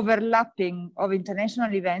overlapping of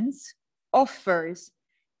international events offers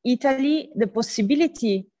Italy the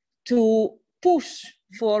possibility to push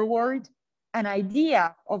forward an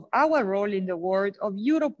idea of our role in the world, of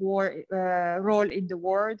Europe's role in the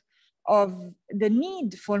world, of the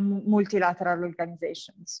need for multilateral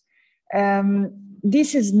organizations.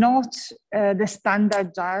 This is not the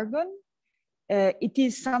standard jargon. It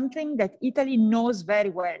is something that Italy knows very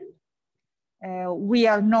well. We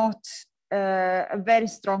are not a very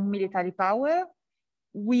strong military power.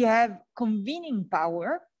 We have convening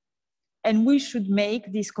power, and we should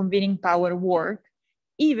make this convening power work,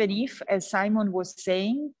 even if, as Simon was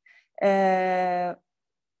saying,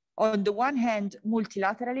 on the one hand,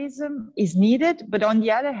 multilateralism is needed, but on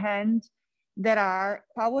the other hand, there are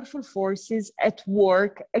powerful forces at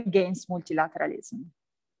work against multilateralism.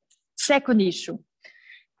 Second issue,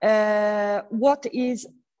 what is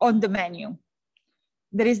on the menu?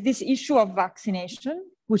 There is this issue of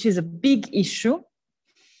vaccination, which is a big issue.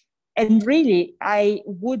 And really, I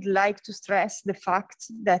would like to stress the fact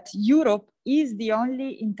that Europe is the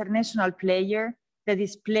only international player that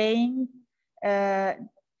is playing a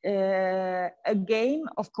game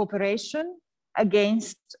of cooperation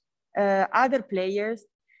against other players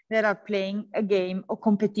that are playing a game of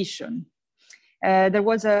competition. There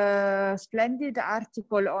was a splendid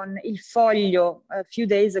article on Il Foglio a few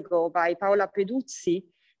days ago by Paola Peduzzi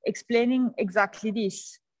explaining exactly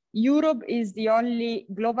this. Europe is the only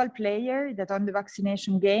global player that on the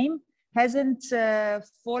vaccination game hasn't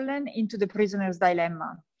fallen into the prisoner's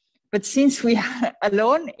dilemma. But since we are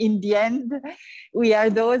alone, in the end, we are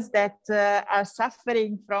those that are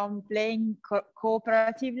suffering from playing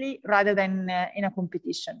cooperatively rather than in a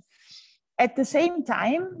competition. At the same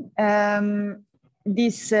time,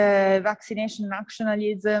 this vaccination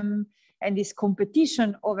nationalism and this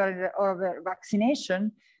competition over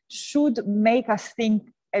vaccination should make us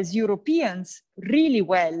think as Europeans really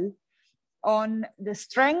well on the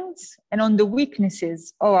strengths and on the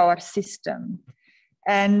weaknesses of our system.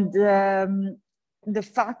 And the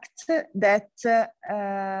fact that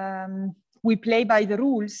we play by the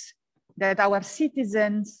rules, that our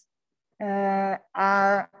citizens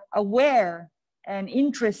are aware and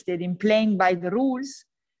interested in playing by the rules,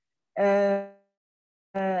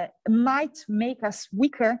 might make us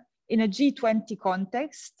weaker in a G20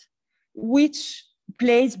 context, which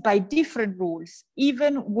plays by different rules,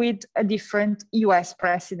 even with a different US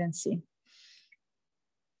presidency.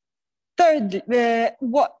 Third,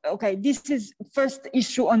 this is first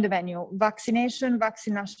issue on the menu: vaccination,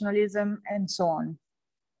 vaccine nationalism, and so on.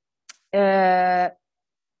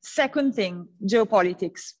 Second thing,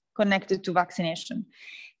 geopolitics connected to vaccination.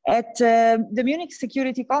 At the Munich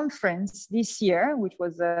Security Conference this year, which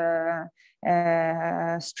was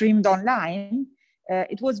streamed online,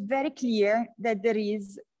 it was very clear that there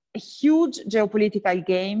is a huge geopolitical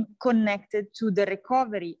game connected to the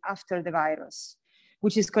recovery after the virus,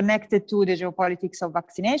 which is connected to the geopolitics of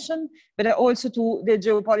vaccination, but also to the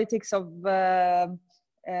geopolitics of the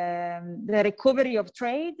recovery of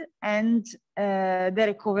trade and the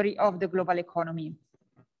recovery of the global economy.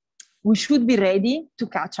 We should be ready to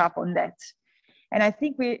catch up on that. And I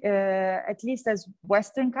think we, at least as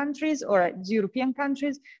Western countries or as European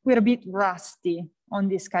countries, we're a bit rusty on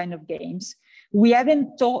this kind of games. We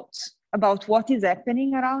haven't thought about what is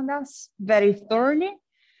happening around us very thoroughly.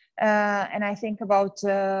 And I think about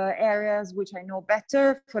areas which I know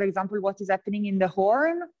better. For example, what is happening in the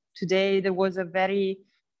Horn. Today, there was a very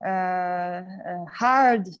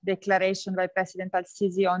hard declaration by President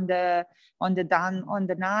Al-Sisi on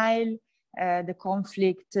the Nile. The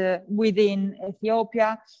conflict within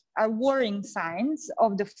Ethiopia are worrying signs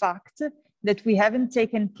of the fact that we haven't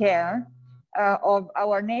taken care of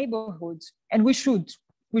our neighborhoods, and we should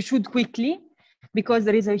quickly, because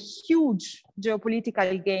there is a huge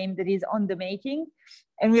geopolitical game that is on the making,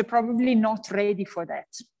 and we're probably not ready for that.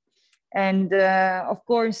 And of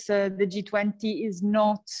course, the G20 is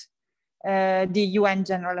not the UN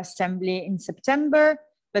General Assembly in September,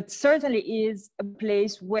 but certainly is a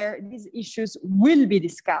place where these issues will be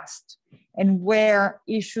discussed and where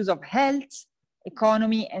issues of health,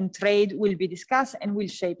 economy, and trade will be discussed and will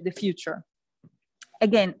shape the future.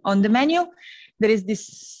 Again, on the menu, there is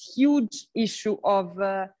this huge issue of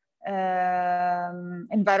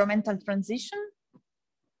environmental transition.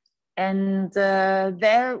 And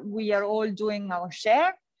there we are all doing our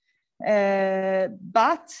share,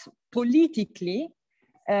 but politically,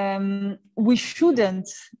 we shouldn't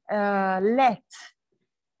let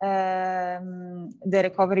the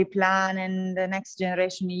recovery plan and the Next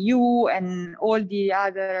Generation EU and all the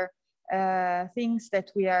other things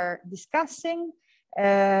that we are discussing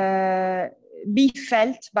be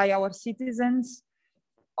felt by our citizens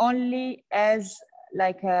only as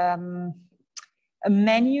like a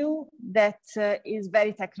menu that is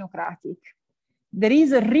very technocratic. There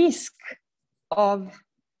is a risk of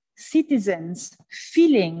citizens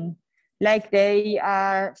feeling like they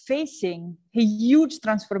are facing a huge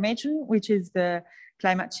transformation, which is the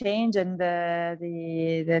climate change and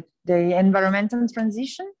the environmental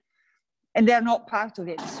transition, and they're not part of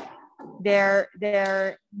it.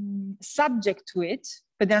 They're subject to it,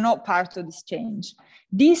 but they're not part of this change.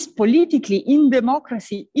 This politically in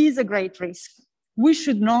democracy is a great risk. We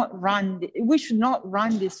should not run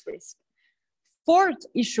this risk. Fourth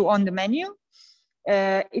issue on the menu,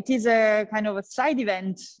 it is a kind of a side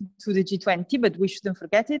event to the G20, but we shouldn't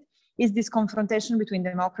forget it, is this confrontation between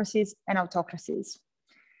democracies and autocracies.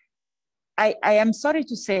 I am sorry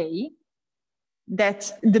to say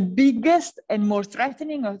that the biggest and more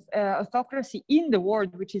threatening autocracy in the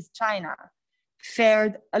world, which is China,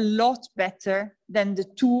 fared a lot better than the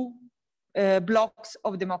two blocks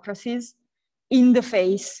of democracies in the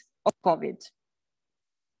face of COVID.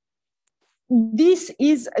 This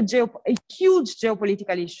is a huge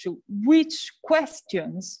geopolitical issue, which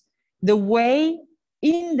questions the way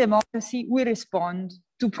in democracy we respond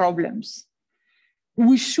to problems.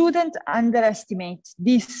 We shouldn't underestimate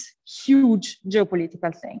this huge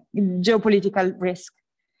geopolitical risk.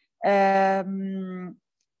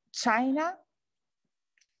 China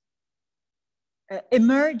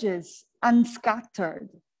emerges unscattered,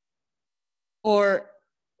 or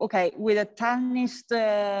with a tarnished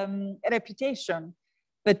reputation,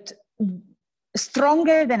 but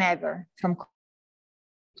stronger than ever from COVID.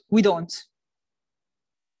 We don't.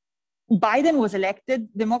 Biden was elected,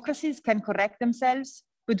 democracies can correct themselves,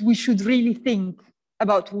 but we should really think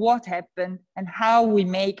about what happened and how we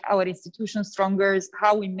make our institutions stronger,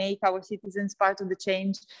 how we make our citizens part of the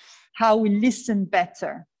change, how we listen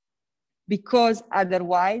better. Because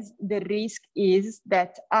otherwise, the risk is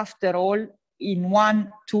that after all, in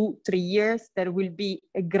 1, 2, 3 years, there will be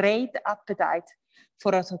a great appetite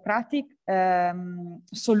for autocratic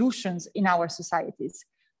solutions in our societies.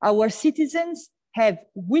 Our citizens have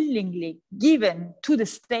willingly given to the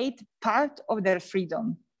state part of their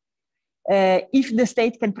freedom if the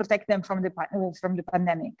state can protect them from the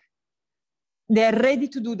pandemic. They're ready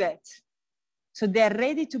to do that. So they're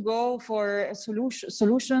ready to go for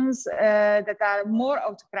solutions that are more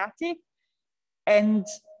autocratic, and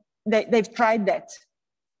they've tried that.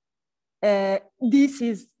 This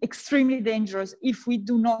is extremely dangerous if we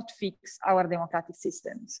do not fix our democratic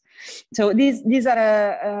systems. So these are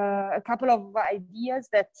a couple of ideas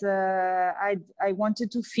that I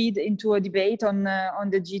wanted to feed into a debate on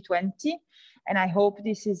the G20, and I hope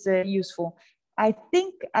this is useful. I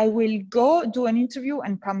think I will go do an interview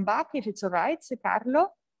and come back if it's all right,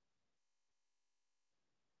 Carlo.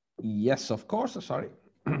 Yes, of course. Sorry.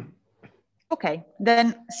 Okay,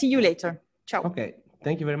 then see you later. Ciao. Okay.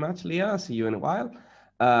 Thank you very much, Lia. See you in a while.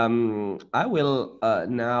 I will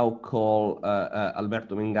now call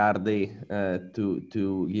Alberto Mingardi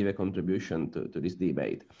to give a contribution to this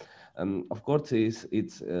debate. Of course,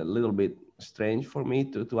 it's a little bit strange for me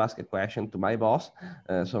to ask a question to my boss.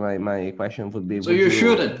 So my question would be: so you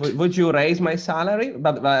shouldn't. Would you raise my salary?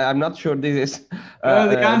 But I'm not sure this is.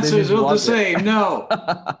 The answer is all the same. No.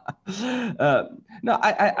 No,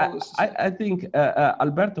 I think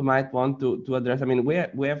Alberto might want to address. I mean,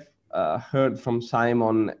 we have heard from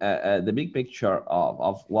Simon the big picture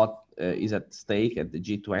of what is at stake at the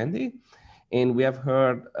G20, and we have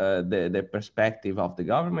heard the perspective of the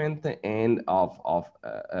government and of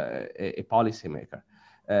a policymaker,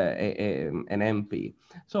 an MP.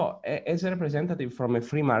 So, as a representative from a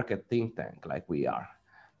free market think tank like we are,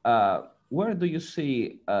 where do you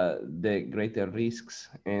see the greater risks,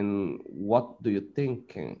 and what do you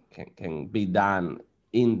think can be done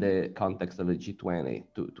in the context of the G20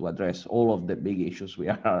 to address all of the big issues we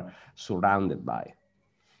are surrounded by?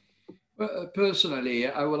 Personally,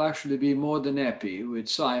 I will actually be more than happy with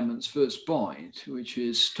Simon's first point, which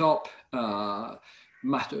is stop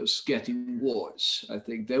matters getting worse. I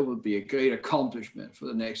think that would be a great accomplishment for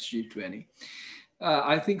the next G20.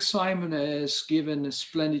 I think Simon has given a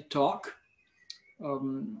splendid talk.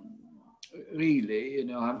 Really, you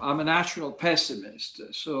know, I'm a natural pessimist,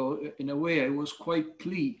 so in a way I was quite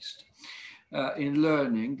pleased in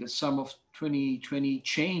learning that some of 2020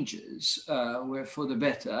 changes were for the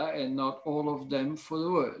better and not all of them for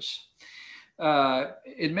the worse.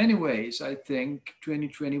 In many ways, I think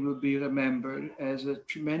 2020 will be remembered as a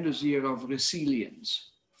tremendous year of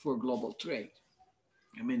resilience for global trade.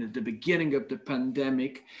 I mean, at the beginning of the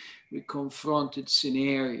pandemic, we confronted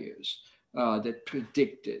scenarios that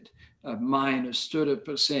predicted minus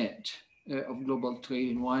 30% of global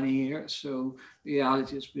trade in 1 year. So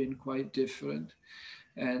reality has been quite different.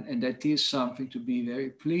 And that is something to be very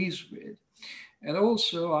pleased with. And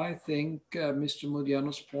also, I think Mr.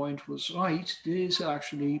 Modiano's point was right. This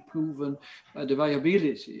actually proven the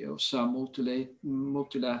viability of some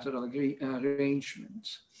multilateral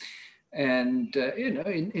arrangements. And, you know,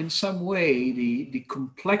 in some way, the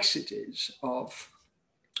complexities of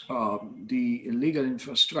the legal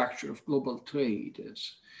infrastructure of global trade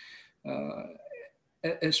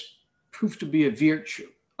has proved to be a virtue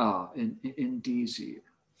in this year.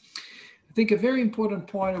 I think a very important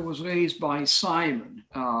point that was raised by Simon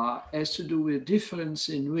has to do with the difference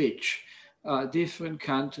in which different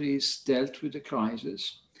countries dealt with the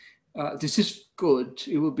crisis. This is good.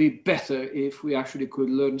 It would be better if we actually could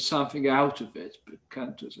learn something out of it, but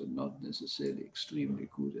countries are not necessarily extremely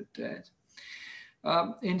good at that.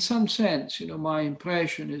 In some sense, you know, my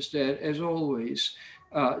impression is that, as always,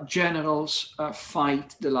 generals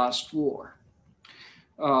fight the last war.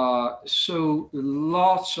 So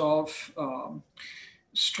lots of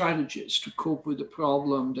strategies to cope with the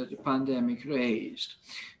problem that the pandemic raised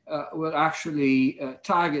were actually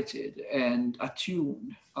targeted and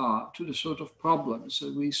attuned to the sort of problems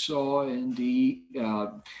that we saw in the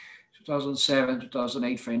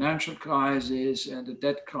 2007-2008 financial crisis and the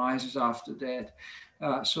debt crisis after that.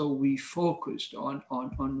 So we focused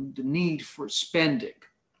on the need for spending.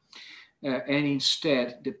 And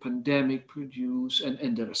instead, the pandemic produced,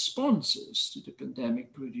 and the responses to the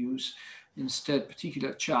pandemic produced, instead,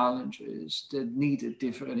 particular challenges that needed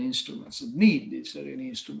different instruments, that need this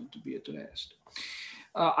instrument to be addressed.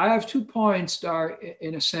 I have 2 points that are,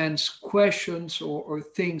 in a sense, questions or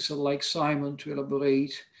things I'd like Simon to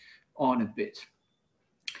elaborate on a bit.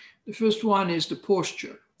 The first one is the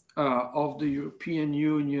posture of the European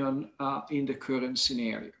Union in the current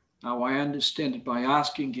scenario. Now, I understand that by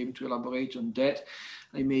asking him to elaborate on that,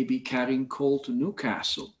 I may be carrying coal to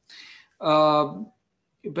Newcastle.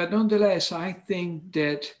 But nonetheless, I think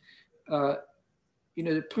that you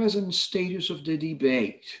know, the present status of the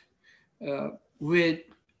debate with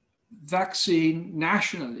vaccine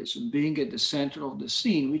nationalism being at the center of the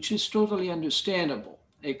scene, which is totally understandable,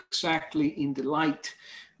 exactly in the light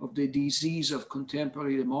of the disease of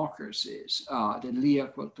contemporary democracies that Lia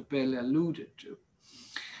Quartapelle alluded to.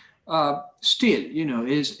 Still, you know,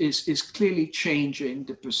 is clearly changing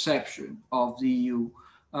the perception of the EU,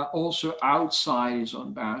 also outside its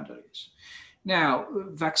own boundaries. Now,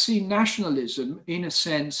 vaccine nationalism, in a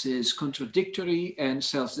sense, is contradictory and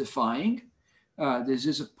self-defying. This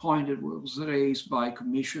is a point that was raised by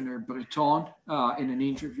Commissioner Breton in an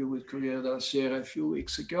interview with Corriere della Sera a few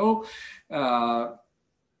weeks ago.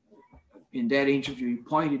 In that interview, he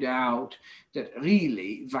pointed out that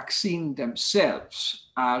really vaccines themselves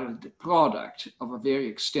are the product of a very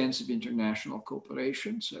extensive international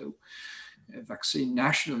cooperation. So vaccine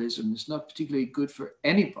nationalism is not particularly good for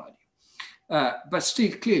anybody. But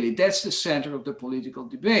still, clearly, that's the center of the political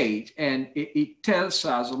debate. And it tells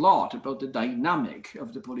us a lot about the dynamic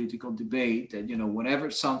of the political debate that, you know,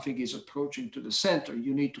 whenever something is approaching to the center,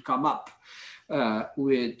 you need to come up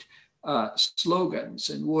with slogans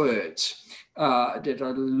and words that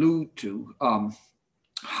allude to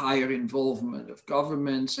higher involvement of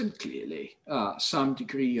governments and clearly some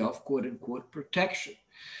degree of quote unquote protection.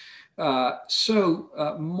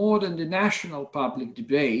 So more than the national public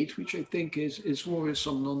debate, which I think is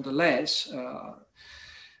worrisome nonetheless,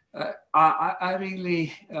 I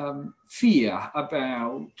really fear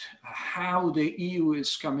about how the EU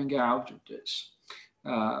is coming out of this.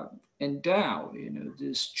 And now, you know,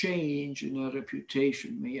 this change in our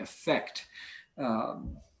reputation may affect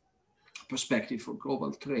perspective for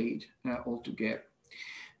global trade altogether.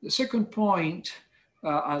 The second point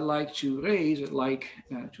I'd like to raise, I'd like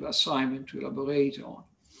to ask Simon to elaborate on,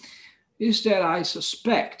 is that I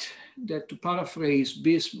suspect that, to paraphrase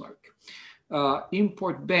Bismarck,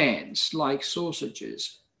 import bans like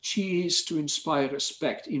sausages cease to inspire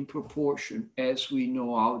respect in proportion as we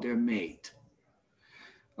know how they're made.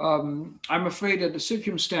 I'm afraid that the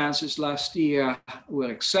circumstances last year were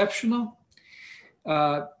exceptional,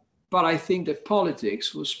 but I think that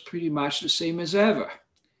politics was pretty much the same as ever.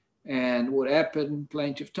 And what happened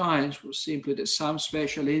plenty of times was simply that some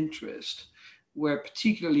special interests were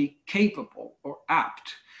particularly capable or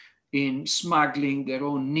apt in smuggling their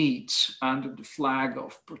own needs under the flag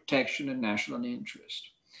of protection and national interest.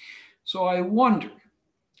 So I wonder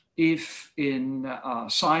if in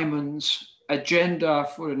Simon's agenda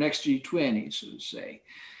for the next G20, so to say,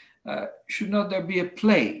 should not there be a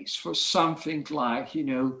place for something like, you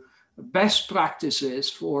know, best practices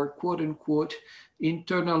for quote unquote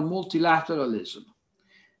internal multilateralism,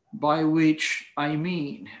 by which I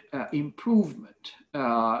mean improvement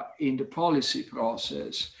in the policy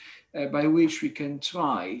process, by which we can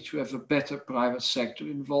try to have a better private sector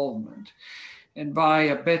involvement. And by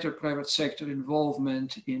a better private sector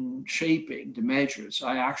involvement in shaping the measures,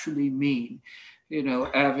 I actually mean,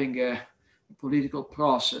 having a political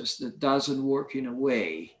process that doesn't work in a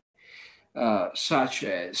way such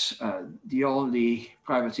as the only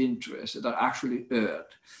private interests that are actually heard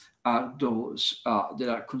are those that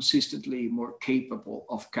are consistently more capable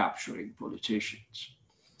of capturing politicians.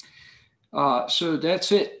 So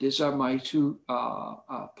that's it. These are my two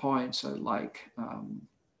points I'd like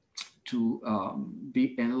to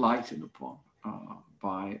be enlightened upon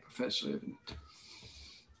by Professor Evenett.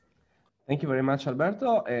 Thank you very much,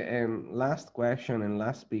 Alberto. And last question and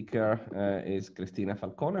last speaker is Cristina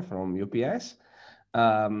Falcone from UPS.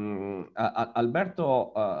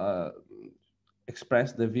 Alberto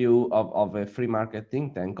expressed the view of a free market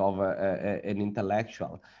think tank, of an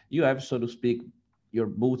intellectual. You have, so to speak, your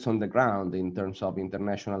boots on the ground in terms of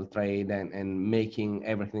international trade and making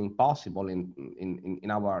everything possible in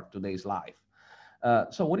our today's life.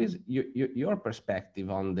 So what is your perspective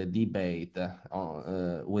on the debate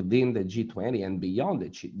within the G20 and beyond the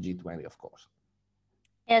G20, of course?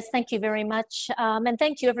 Yes, thank you very much. And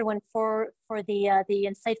thank you everyone for the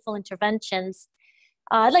insightful interventions.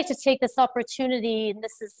 I'd like to take this opportunity, and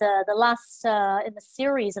this is the last in the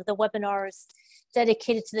series of the webinars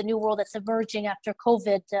dedicated to the new world that's emerging after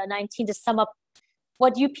COVID-19, to sum up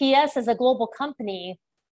what UPS as a global company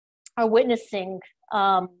are witnessing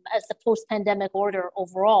as the post-pandemic order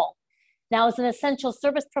overall. Now, as an essential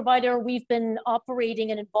service provider, we've been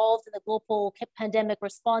operating and involved in the global pandemic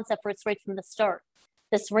response efforts right from the start.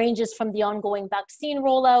 This ranges from the ongoing vaccine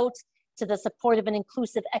rollout to the support of an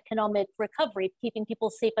inclusive economic recovery, keeping people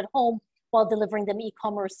safe at home while delivering them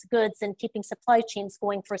e-commerce goods and keeping supply chains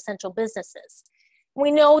going for essential businesses.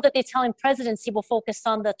 We know that the Italian presidency will focus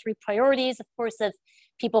on the three priorities, of course, of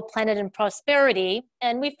people, planet, and prosperity.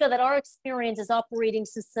 And we feel that our experience as operating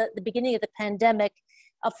since the beginning of the pandemic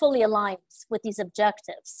fully aligns with these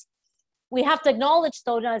objectives. We have to acknowledge,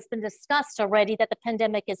 though, as has been discussed already, that the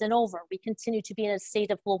pandemic isn't over. We continue to be in a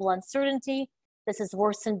state of global uncertainty. This is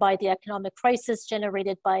worsened by the economic crisis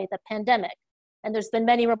generated by the pandemic. And there's been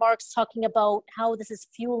many remarks talking about how this is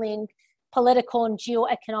fueling political and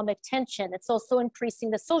geoeconomic tension. It's also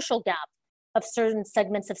increasing the social gap of certain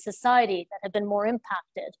segments of society that have been more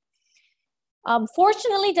impacted.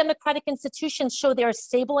 Fortunately, democratic institutions show they are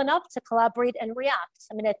stable enough to collaborate and react.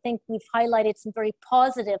 I mean, I think we've highlighted some very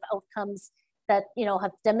positive outcomes that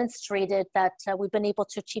have demonstrated that we've been able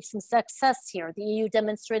to achieve some success here. The EU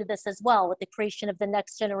demonstrated this as well with the creation of the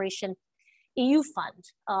Next Generation EU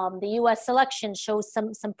Fund. The US election shows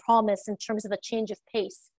some promise in terms of a change of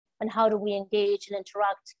pace and how do we engage and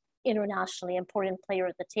interact internationally, important player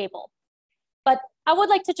at the table. But I would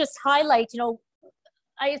like to just highlight,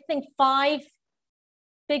 I think 5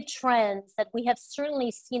 big trends that we have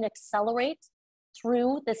certainly seen accelerate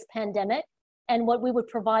through this pandemic, and what we would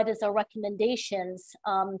provide as our recommendations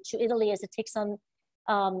to Italy as it takes on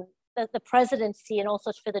the presidency, and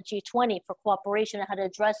also for the G20 for cooperation and how to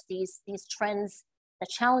address these trends, the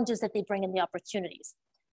challenges that they bring and the opportunities.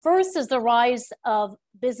 First is the rise of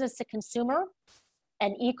business to consumer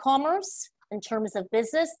and e-commerce in terms of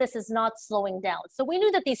business. This is not slowing down. So we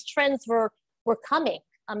knew that these trends were coming.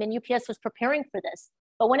 I mean, UPS was preparing for this.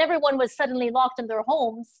 But when everyone was suddenly locked in their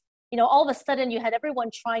homes, all of a sudden you had everyone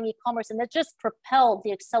trying e-commerce, and that just propelled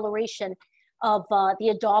the acceleration of the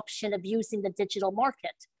adoption of using the digital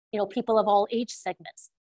market, people of all age segments.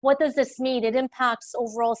 What does this mean? It impacts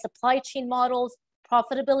overall supply chain models,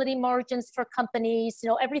 profitability margins for companies.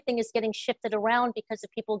 Everything is getting shifted around because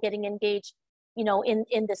of people getting engaged,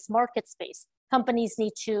 in this market space. Companies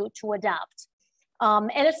need to adapt.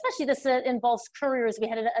 And especially this involves couriers. We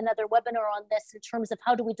had another webinar on this in terms of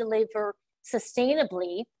how do we deliver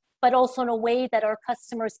sustainably, but also in a way that our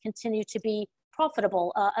customers continue to be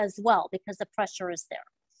profitable as well, because the pressure is there.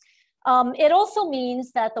 It also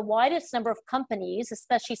means that the widest number of companies,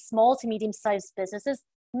 especially small to medium-sized businesses,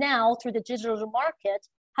 now through the digital market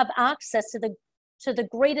have access to the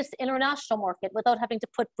greatest international market without having to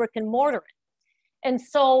put brick and mortar in. And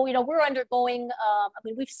so, we're undergoing,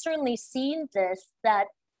 we've certainly seen this, that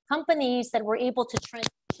companies that were able to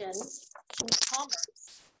transition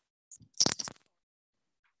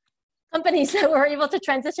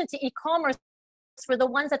to e-commerce, were the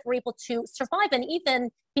ones that were able to survive and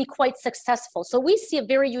even be quite successful. So we see a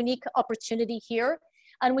very unique opportunity here.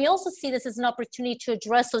 And we also see this as an opportunity to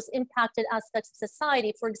address those impacted aspects of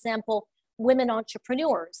society. For example, women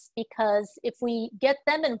entrepreneurs, because if we get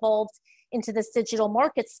them involved into this digital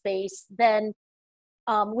market space, then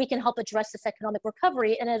we can help address this economic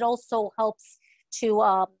recovery, and it also helps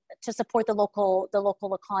to support the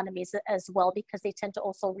local economies as well, because they tend to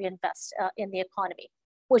also reinvest in the economy,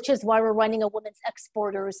 which is why we're running a women's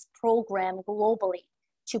exporters program globally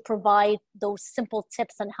to provide those simple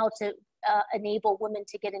tips on how to enable women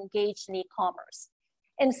to get engaged in e-commerce.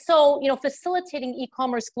 And so, facilitating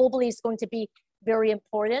e-commerce globally is going to be very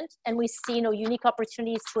important, and we see unique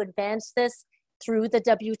opportunities to advance this through the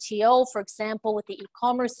WTO, for example, with the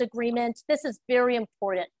e-commerce agreement. This is very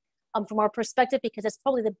important from our perspective, because it's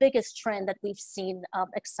probably the biggest trend that we've seen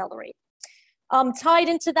accelerate. Tied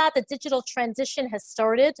into that, the digital transition has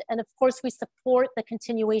started, and of course we support the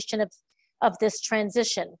continuation of this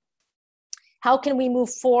transition. How can we move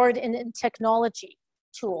forward in technology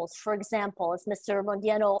tools? For example, as Mr.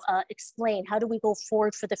 Modiano explained, how do we go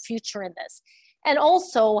forward for the future in this? And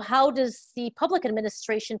also, how does the public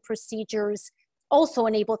administration procedures also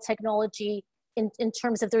enable technology in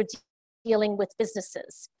terms of their dealing with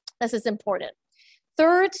businesses? This is important.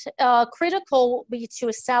 Third, critical will be to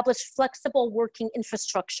establish flexible working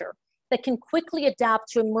infrastructure that can quickly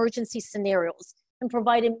adapt to emergency scenarios and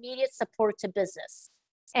provide immediate support to business.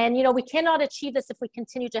 And we cannot achieve this if we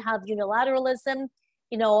continue to have unilateralism.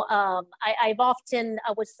 I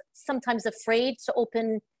was sometimes afraid to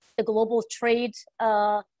open the global trade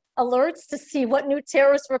alerts to see what new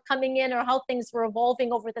tariffs were coming in or how things were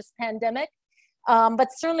evolving over this pandemic. But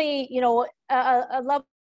certainly, a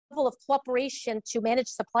level of cooperation to manage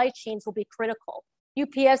supply chains will be critical.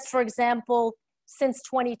 UPS, for example, since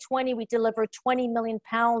 2020, we delivered 20 million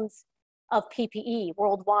pounds of PPE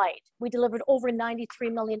worldwide. We delivered over 93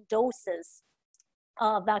 million doses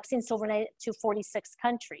of vaccines to 46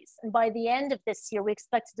 countries. And by the end of this year, we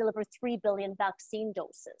expect to deliver 3 billion vaccine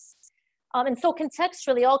doses. And so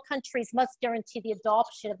contextually, all countries must guarantee the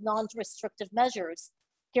adoption of non-restrictive measures,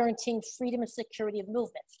 guaranteeing freedom and security of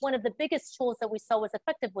movements. One of the biggest tools that we saw was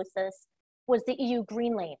effective with this was the EU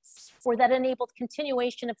green lanes, where that enabled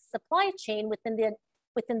continuation of supply chain within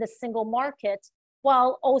the single market,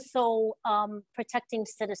 while also protecting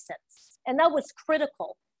citizens. And that was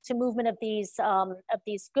critical to movement of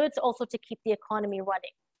these goods, also to keep the economy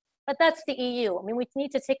running. But that's the EU. I mean, we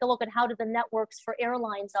need to take a look at how do the networks for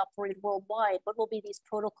airlines operate worldwide. What will be these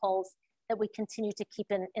protocols that we continue to keep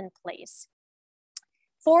in place?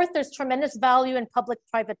 Fourth, there's tremendous value in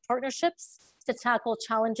public-private partnerships to tackle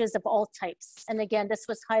challenges of all types. And again, this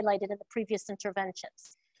was highlighted in the previous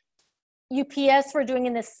interventions. UPS, we're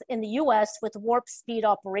doing this in the US with Warp Speed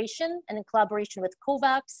Operation and in collaboration with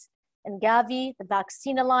COVAX and Gavi, the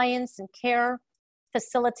Vaccine Alliance, and CARE,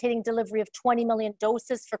 facilitating delivery of 20 million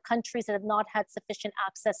doses for countries that have not had sufficient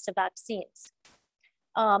access to vaccines.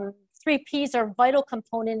 3Ps are a vital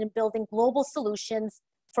component in building global solutions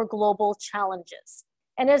for global challenges.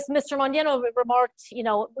 And as Mr. Modiano remarked,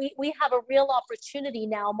 we have a real opportunity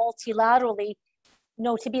now multilaterally,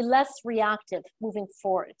 to be less reactive moving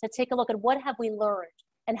forward, to take a look at what have we learned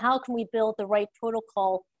and how can we build the right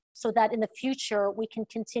protocol so that in the future we can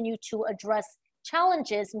continue to address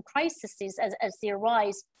challenges and crises as they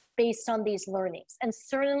arise based on these learnings. And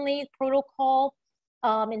certainly protocol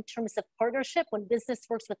in terms of partnership, when business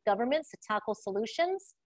works with governments to tackle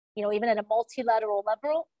solutions, even at a multilateral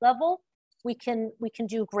level, we can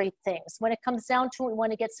do great things. When it comes down to it, we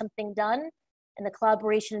want to get something done, and the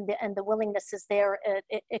collaboration and the willingness is there,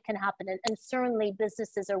 it can happen. And certainly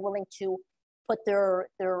businesses are willing to put their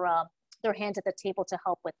hand at the table to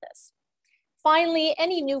help with this. Finally,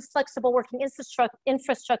 any new flexible working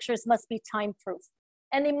infrastructures must be time-proof,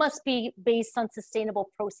 and they must be based on sustainable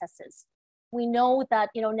processes. We know that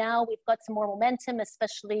now we've got some more momentum,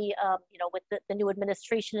 especially with the new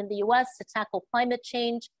administration in the US to tackle climate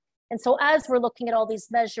change. And so as we're looking at all these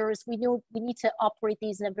measures, we need to operate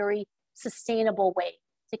these in a very sustainable way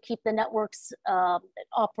to keep the networks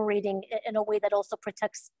operating in a way that also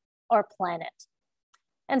protects our planet.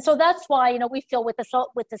 And so that's why we feel with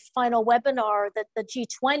this final webinar that the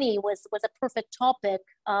G20 was a perfect topic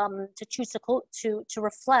to choose to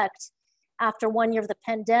reflect after 1 year of the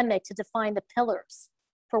pandemic, to define the pillars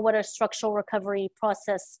for what our structural recovery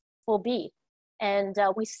process will be. And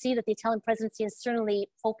we see that the Italian presidency is certainly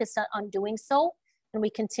focused on doing so, and we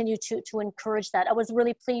continue to encourage that. I was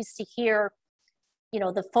really pleased to hear,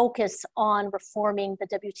 the focus on reforming the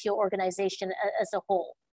WTO organization as a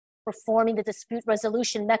whole, reforming the dispute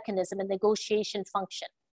resolution mechanism and negotiation function.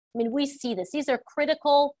 I mean, we see this. These are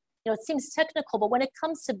critical. It seems technical, but when it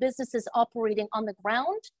comes to businesses operating on the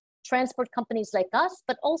ground, transport companies like us,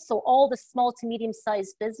 but also all the small to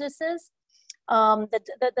medium-sized businesses.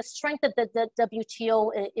 The strength of the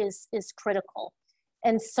WTO is critical.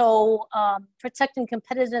 And so protecting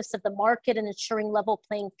competitiveness of the market and ensuring level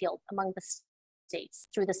playing field among the states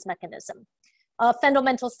through this mechanism. A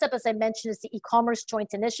fundamental step, as I mentioned, is the e-commerce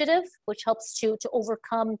joint initiative, which helps to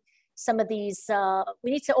overcome some of these,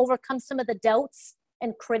 we need to overcome some of the doubts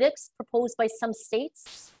and critics proposed by some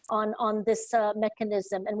states on this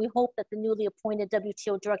mechanism. And we hope that the newly appointed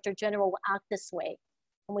WTO Director General will act this way.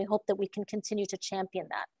 And we hope that we can continue to champion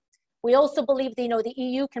that. We also believe that, the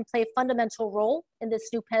EU can play a fundamental role in this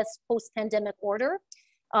new post-pandemic order.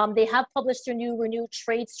 They have published their new renewed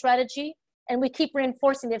trade strategy, and we keep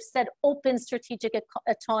reinforcing, they've said open strategic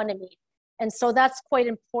autonomy. And so that's quite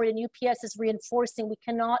important. UPS is reinforcing we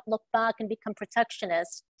cannot look back and become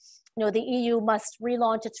protectionist. The EU must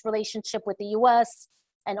relaunch its relationship with the US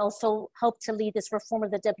and also help to lead this reform of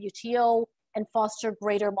the WTO and foster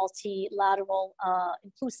greater multilateral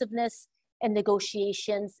inclusiveness and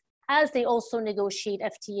negotiations as they also negotiate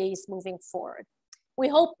FTAs moving forward. We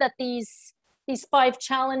hope that these 5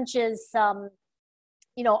 challenges,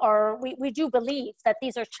 we do believe that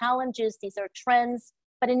these are challenges, these are trends,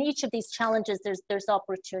 but in each of these challenges, there's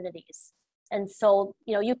opportunities. And so,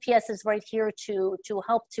 UPS is right here to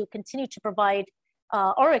help to continue to provide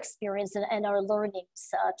our experience and our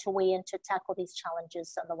learnings to weigh in to tackle these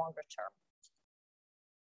challenges on the longer term.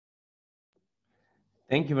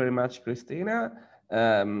 Thank you very much, Cristina.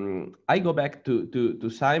 I go back to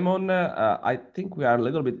Simon. I think we are a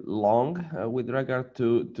little bit long with regard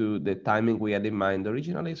to the timing we had in mind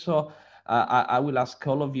originally. So I will ask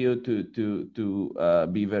all of you to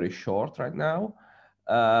be very short right now.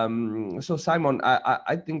 So Simon,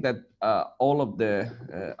 I think that all of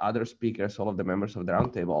the other speakers, all of the members of the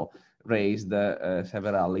roundtable raised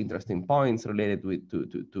several interesting points related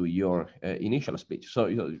to your initial speech. So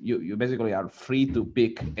you basically are free to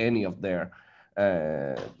pick any of their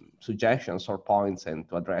suggestions or points and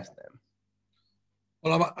to address them.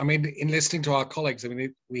 Well, I mean, in listening to our colleagues, I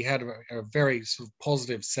mean, we had a very sort of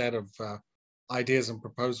positive set of ideas and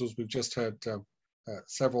proposals. We've just heard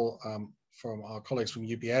several from our colleagues from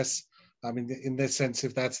UPS. I mean, in this sense,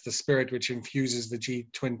 if that's the spirit which infuses the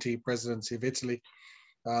G20 presidency of Italy,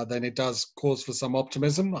 then it does cause for some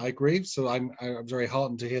optimism. I agree. So I'm very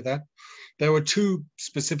heartened to hear that. There were 2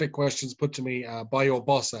 specific questions put to me by your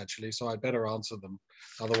boss, actually, so I'd better answer them.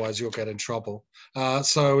 Otherwise, you'll get in trouble.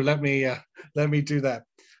 So let me do that.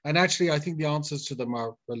 And actually, I think the answers to them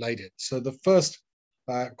are related. So the first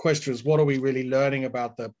question is, what are we really learning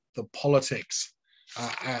about the politics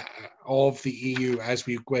of the EU as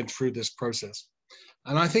we went through this process?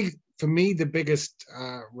 And I think for me, the biggest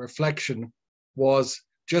reflection was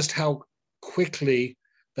just how quickly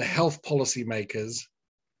the health policymakers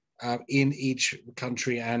in each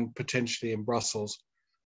country and potentially in Brussels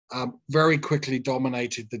very quickly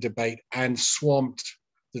dominated the debate and swamped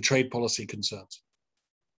the trade policy concerns.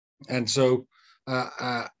 And so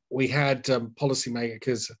we had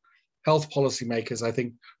policymakers, health policymakers, I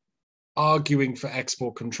think, arguing for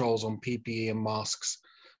export controls on PPE and masks,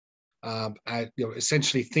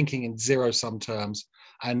 essentially thinking in zero-sum terms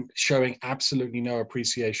and showing absolutely no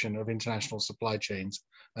appreciation of international supply chains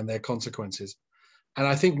and their consequences. And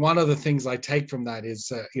I think one of the things I take from that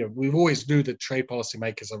is, we've always knew that trade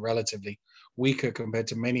policymakers are relatively weaker compared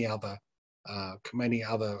to many other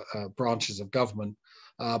branches of government.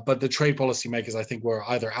 But the trade policymakers, I think, were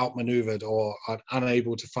either outmaneuvered or are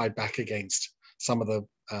unable to fight back against some of the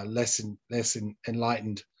less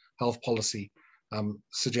enlightened health policy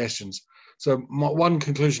suggestions. So one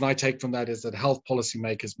conclusion I take from that is that health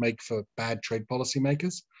policymakers make for bad trade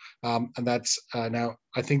policymakers. And that's now,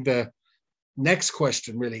 I think the next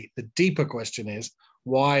question, really, the deeper question is,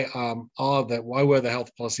 why were the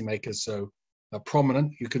health policymakers so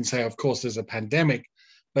prominent? You can say, of course, there's a pandemic,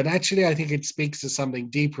 but actually I think it speaks to something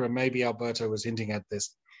deeper, and maybe Alberto was hinting at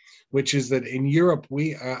this, which is that in Europe,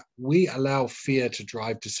 we allow fear to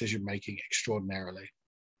drive decision-making extraordinarily,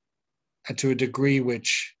 and to a degree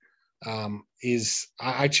which is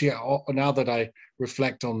actually, now that I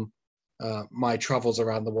reflect on my travels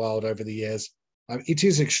around the world over the years, it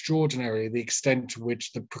is extraordinary the extent to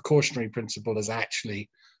which the precautionary principle is actually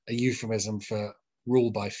a euphemism for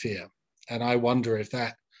rule by fear. And I wonder if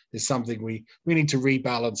that is something we need to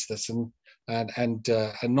rebalance this and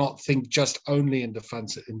not think just only in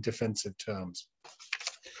defensive terms.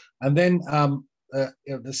 And then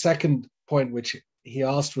the second point which he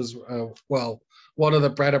asked was, well, what are the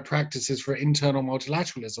better practices for internal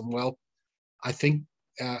multilateralism? Well, I think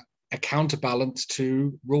a counterbalance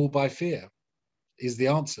to rule by fear is the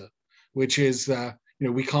answer, which is,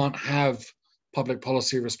 we can't have public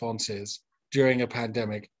policy responses during a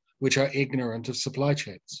pandemic which are ignorant of supply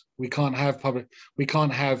chains. We can't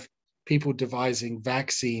have people devising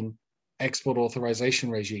vaccine export authorization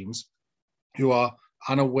regimes who are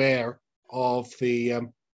unaware of the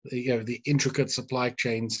intricate supply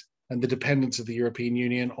chains and the dependence of the European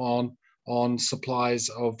Union on supplies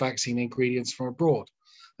of vaccine ingredients from abroad.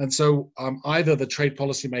 And so either the trade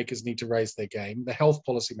policymakers need to raise their game, the health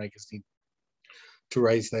policymakers need to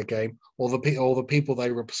raise their game, or the people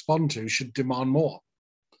they respond to should demand more,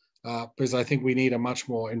 because I think we need a much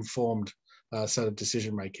more informed set of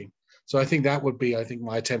decision making. So I think that would be,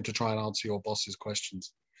 my attempt to try and answer your boss's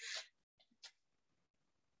questions.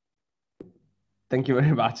 Thank you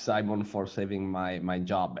very much, Simon, for saving my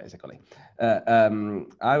job, basically.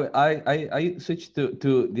 I switched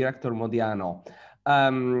to Director Modiano.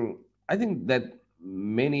 I think that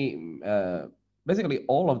basically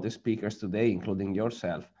all of the speakers today, including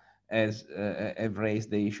yourself, have raised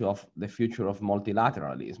the issue of the future of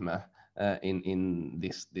multilateralism in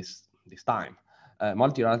this time.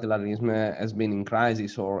 Multilateralism has been in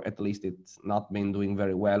crisis, or at least it's not been doing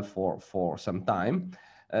very well for some time.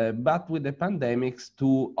 But with the pandemics,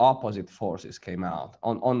 two opposite forces came out.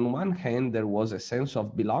 On one hand, there was a sense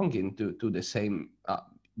of belonging to the same,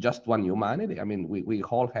 just one humanity. I mean, we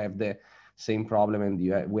all have the same problem, and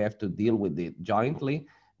we have to deal with it jointly.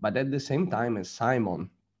 But at the same time, as Simon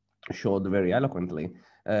showed very eloquently,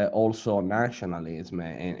 also nationalism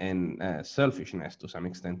and selfishness to some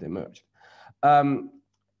extent emerged.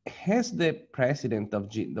 As the president of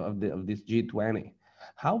this G20,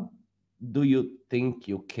 how do you think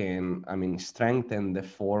you can, strengthen the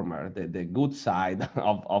former, the good side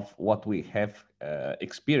of what we have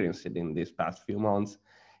experienced in these past few months,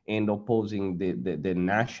 and opposing the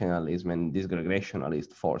nationalism and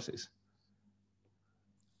disgregationalist forces?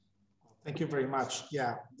 Thank you very much.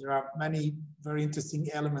 Yeah, there are many very interesting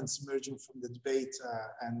elements emerging from the debate,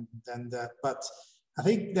 but I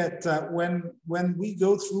think that when we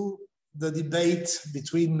go through the debate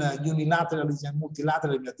between unilateralism and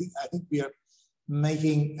multilateralism, I think we are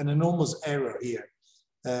making an enormous error here.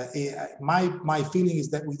 My feeling is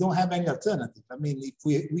that we don't have any alternative. I mean, if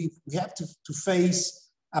we have to face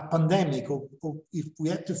a pandemic, or if we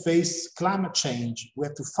have to face climate change, we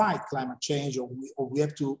have to fight climate change, or we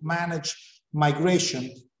have to manage migration.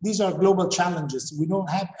 These are global challenges. We don't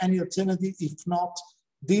have any alternative if not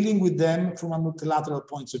dealing with them from a multilateral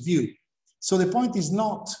point of view. So the point is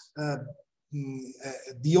not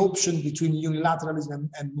the option between unilateralism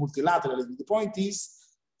and multilateralism. The point is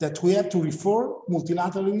that we have to reform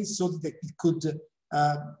multilateralism so that it could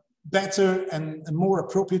better and more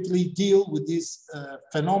appropriately deal with this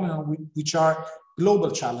phenomenon, which are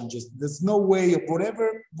global challenges. There's no way of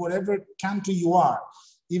whatever country you are,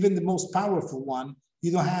 even the most powerful one,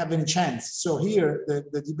 you don't have any chance. So here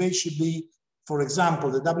the debate should be, for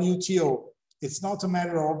example, the WTO. It's not a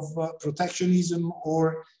matter of protectionism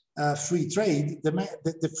or free trade.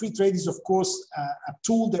 The free trade is, of course, a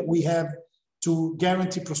tool that we have to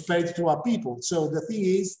guarantee prosperity to our people. So the thing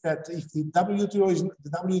is that if the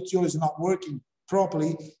WTO is not working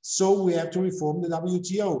properly, so we have to reform the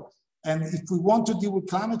WTO. And if we want to deal with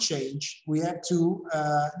climate change, we have to,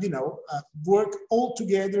 work all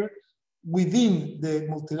together within the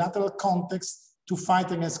multilateral context to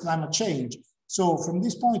fight against climate change. So from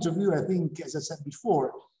this point of view, I think, as I said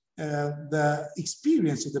before, the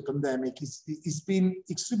experience of the pandemic has been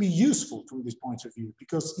extremely useful from this point of view,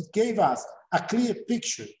 because it gave us a clear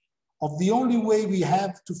picture of the only way we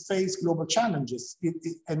have to face global challenges.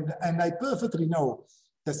 And I perfectly know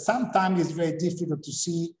that sometimes it's very difficult to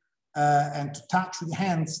see and to touch with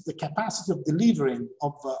hands the capacity of delivering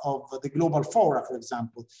of the global fora, for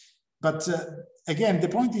example. But again, the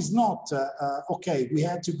point is not, okay, we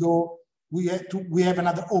have to go, we have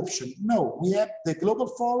another option. No, we have the global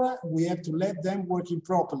fora, we have to let them working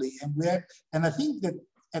properly. And I think that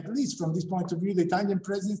at least from this point of view, the Italian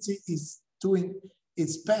presidency is doing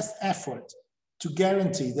its best effort to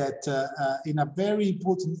guarantee that in a very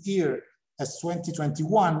important year as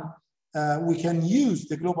 2021, we can use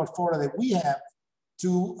the global fora that we have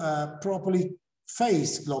to properly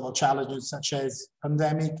face global challenges such as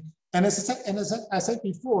pandemic. And as I said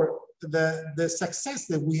before, the success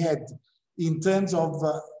that we had in terms of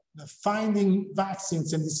finding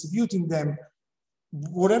vaccines and distributing them,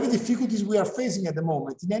 whatever difficulties we are facing at the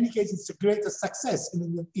moment, in any case, it's a great success.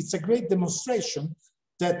 It's a great demonstration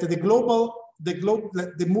that the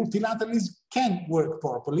multilateralism can work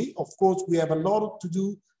properly. Of course, we have a lot to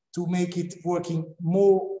do to make it working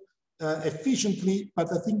more efficiently, but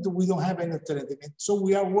I think that we don't have any alternative. So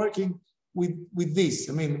we are working with this.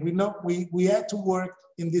 I mean, we know we had to work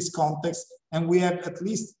in this context, and we have at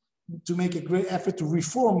least to make a great effort to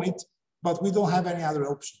reform it, but we don't have any other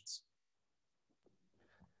options.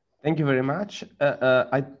 Thank you very much.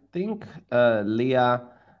 I think Lia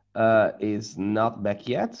is not back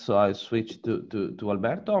yet, so I switch to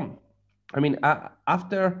Alberto. I mean,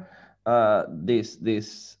 after the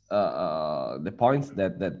points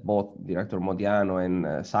that both Director Modiano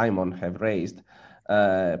and Simon have raised,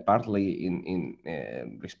 partly in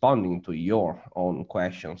responding to your own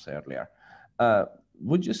questions earlier,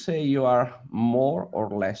 would you say you are more or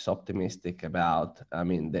less optimistic about, I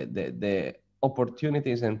mean, the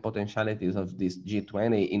opportunities and potentialities of this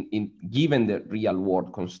G20 given the real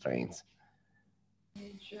world constraints?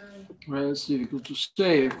 Well, it's difficult to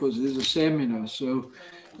say. Of course, it is a seminar, so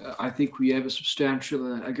I think we have a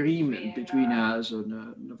substantial agreement between us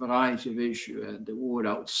on a variety of issues, and the world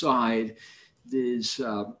outside this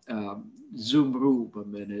Zoom room, I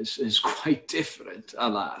mean, is quite different,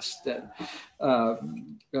 alas, than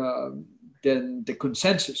the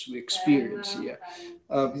consensus we experience here.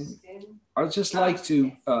 I'd just like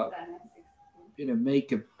to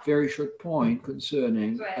make a very short point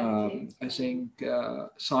concerning, I think,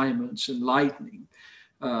 Simon's enlightening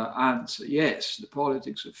answer. Yes, the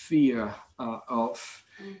politics of fear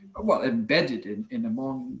well, embedded in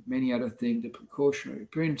among many other things, the precautionary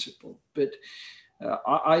principle. But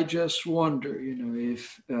I just wonder,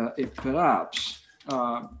 if perhaps,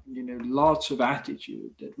 lots of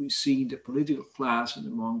attitude that we see in the political class and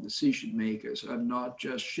among decision makers are not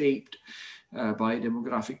just shaped by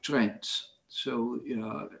demographic trends. So,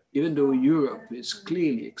 even though Europe is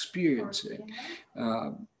clearly experiencing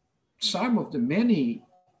some of the many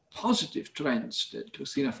positive trends that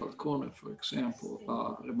Cristina Falcone, for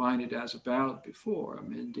example, reminded us about before. I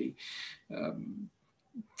mean, the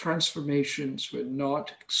transformations were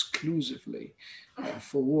not exclusively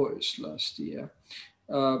for worse last year.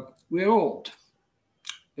 We're old,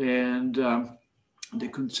 and the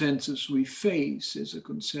consensus we face is a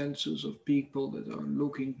consensus of people that are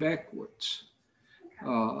looking backwards,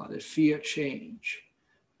 that fear change,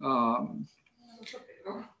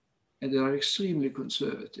 and they are extremely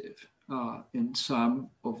conservative in some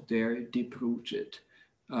of their deep-rooted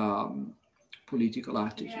political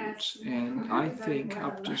attitudes. And I think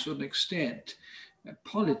up to some extent,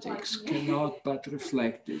 politics cannot but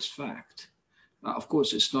reflect this fact. Of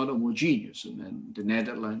course, it's not homogeneous. I mean, the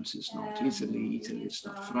Netherlands is not Italy, Italy is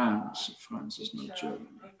not France, France is not Germany.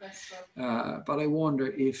 But I wonder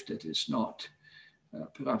if that is not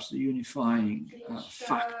perhaps the unifying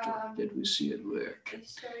factor that we see at work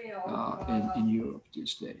in Europe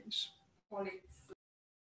these days.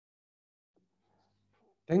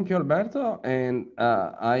 Thank you, Alberto. And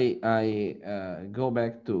I go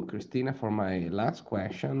back to Cristina for my last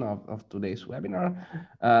question of today's webinar.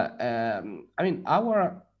 I mean,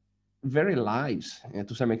 our very lives,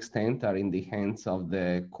 to some extent, are in the hands of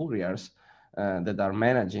the couriers that are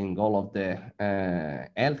managing all of the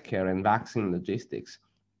healthcare and vaccine logistics.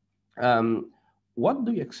 What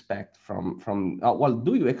do you expect well,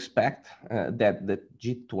 do you expect that the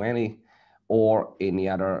G20 or any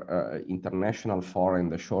other international forum in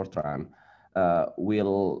the short run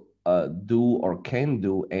will do or can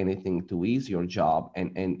do anything to ease your job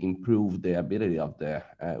and improve the ability of the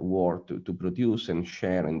world to produce and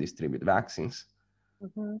share and distribute vaccines?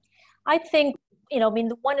 Mm-hmm. I think, I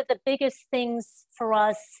mean, one of the biggest things for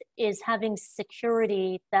us is having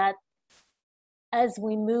security that as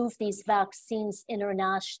we move these vaccines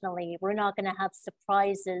internationally, we're not going to have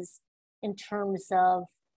surprises in terms of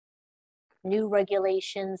new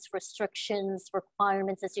regulations, restrictions,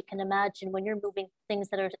 requirements. As you can imagine, when you're moving things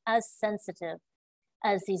that are as sensitive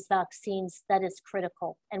as these vaccines, that is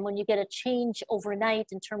critical. And when you get a change overnight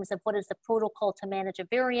in terms of what is the protocol to manage a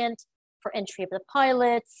variant for entry of the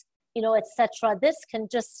pilots, et cetera, this can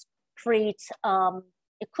just create,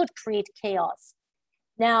 it could create chaos.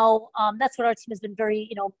 Now, that's what our team has been very,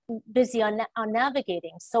 busy on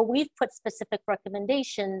navigating. So we've put specific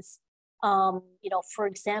recommendations, for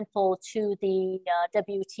example, to the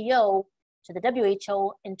WTO, to the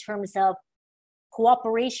WHO, in terms of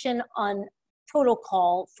cooperation on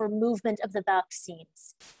protocol for movement of the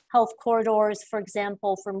vaccines, health corridors, for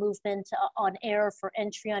example, for movement on air, for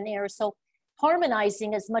entry on air. So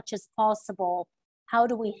harmonizing as much as possible, how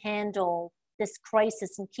do we handle this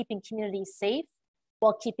crisis and keeping communities safe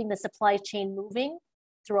while keeping the supply chain moving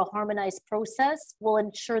through a harmonized process will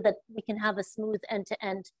ensure that we can have a smooth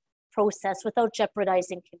end-to-end process without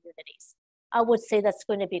jeopardizing communities. I would say that's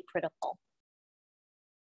going to be critical.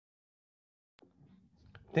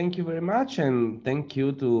 Thank you very much, and thank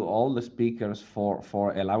you to all the speakers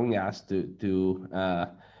for allowing us to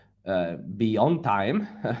be on time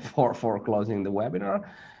for closing the webinar.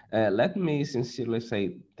 Let me sincerely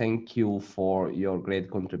say thank you for your great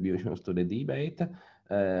contributions to the debate.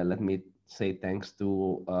 Let me say thanks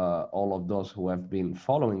to all of those who have been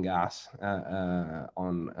following us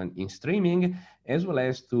in streaming, as well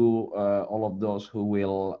as to all of those who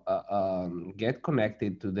will get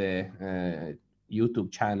connected to the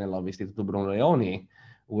YouTube channel of Istituto Bruno Leoni,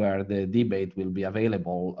 where the debate will be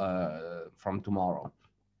available from tomorrow.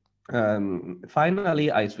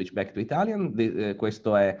 Finally, I switch back to Italian.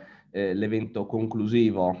 Questo è l'evento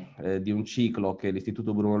conclusivo di un ciclo che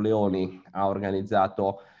l'Istituto Bruno Leoni ha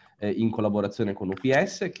organizzato in collaborazione con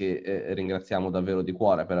UPS, che ringraziamo davvero di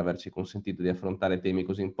cuore per averci consentito di affrontare temi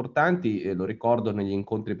così importanti. Lo ricordo, negli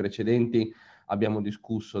incontri precedenti abbiamo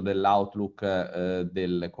discusso dell'outlook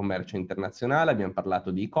del commercio internazionale, abbiamo parlato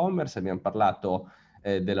di e-commerce, abbiamo parlato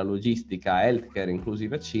della logistica, healthcare, inclusi i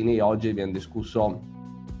vaccini, e oggi abbiamo discusso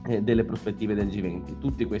delle prospettive del G20.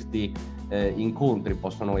 Tutti questi incontri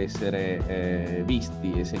possono essere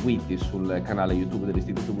visti e seguiti sul canale YouTube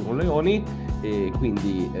dell'Istituto Bruno Leoni, e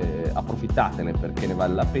quindi approfittatene perché ne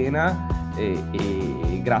vale la pena,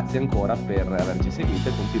 e grazie ancora per averci seguito,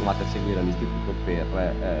 e continuate a seguire l'Istituto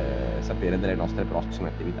per sapere delle nostre prossime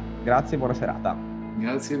attività. Grazie e buona serata.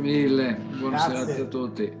 Grazie mille, buona serata a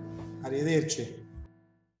tutti. Arrivederci.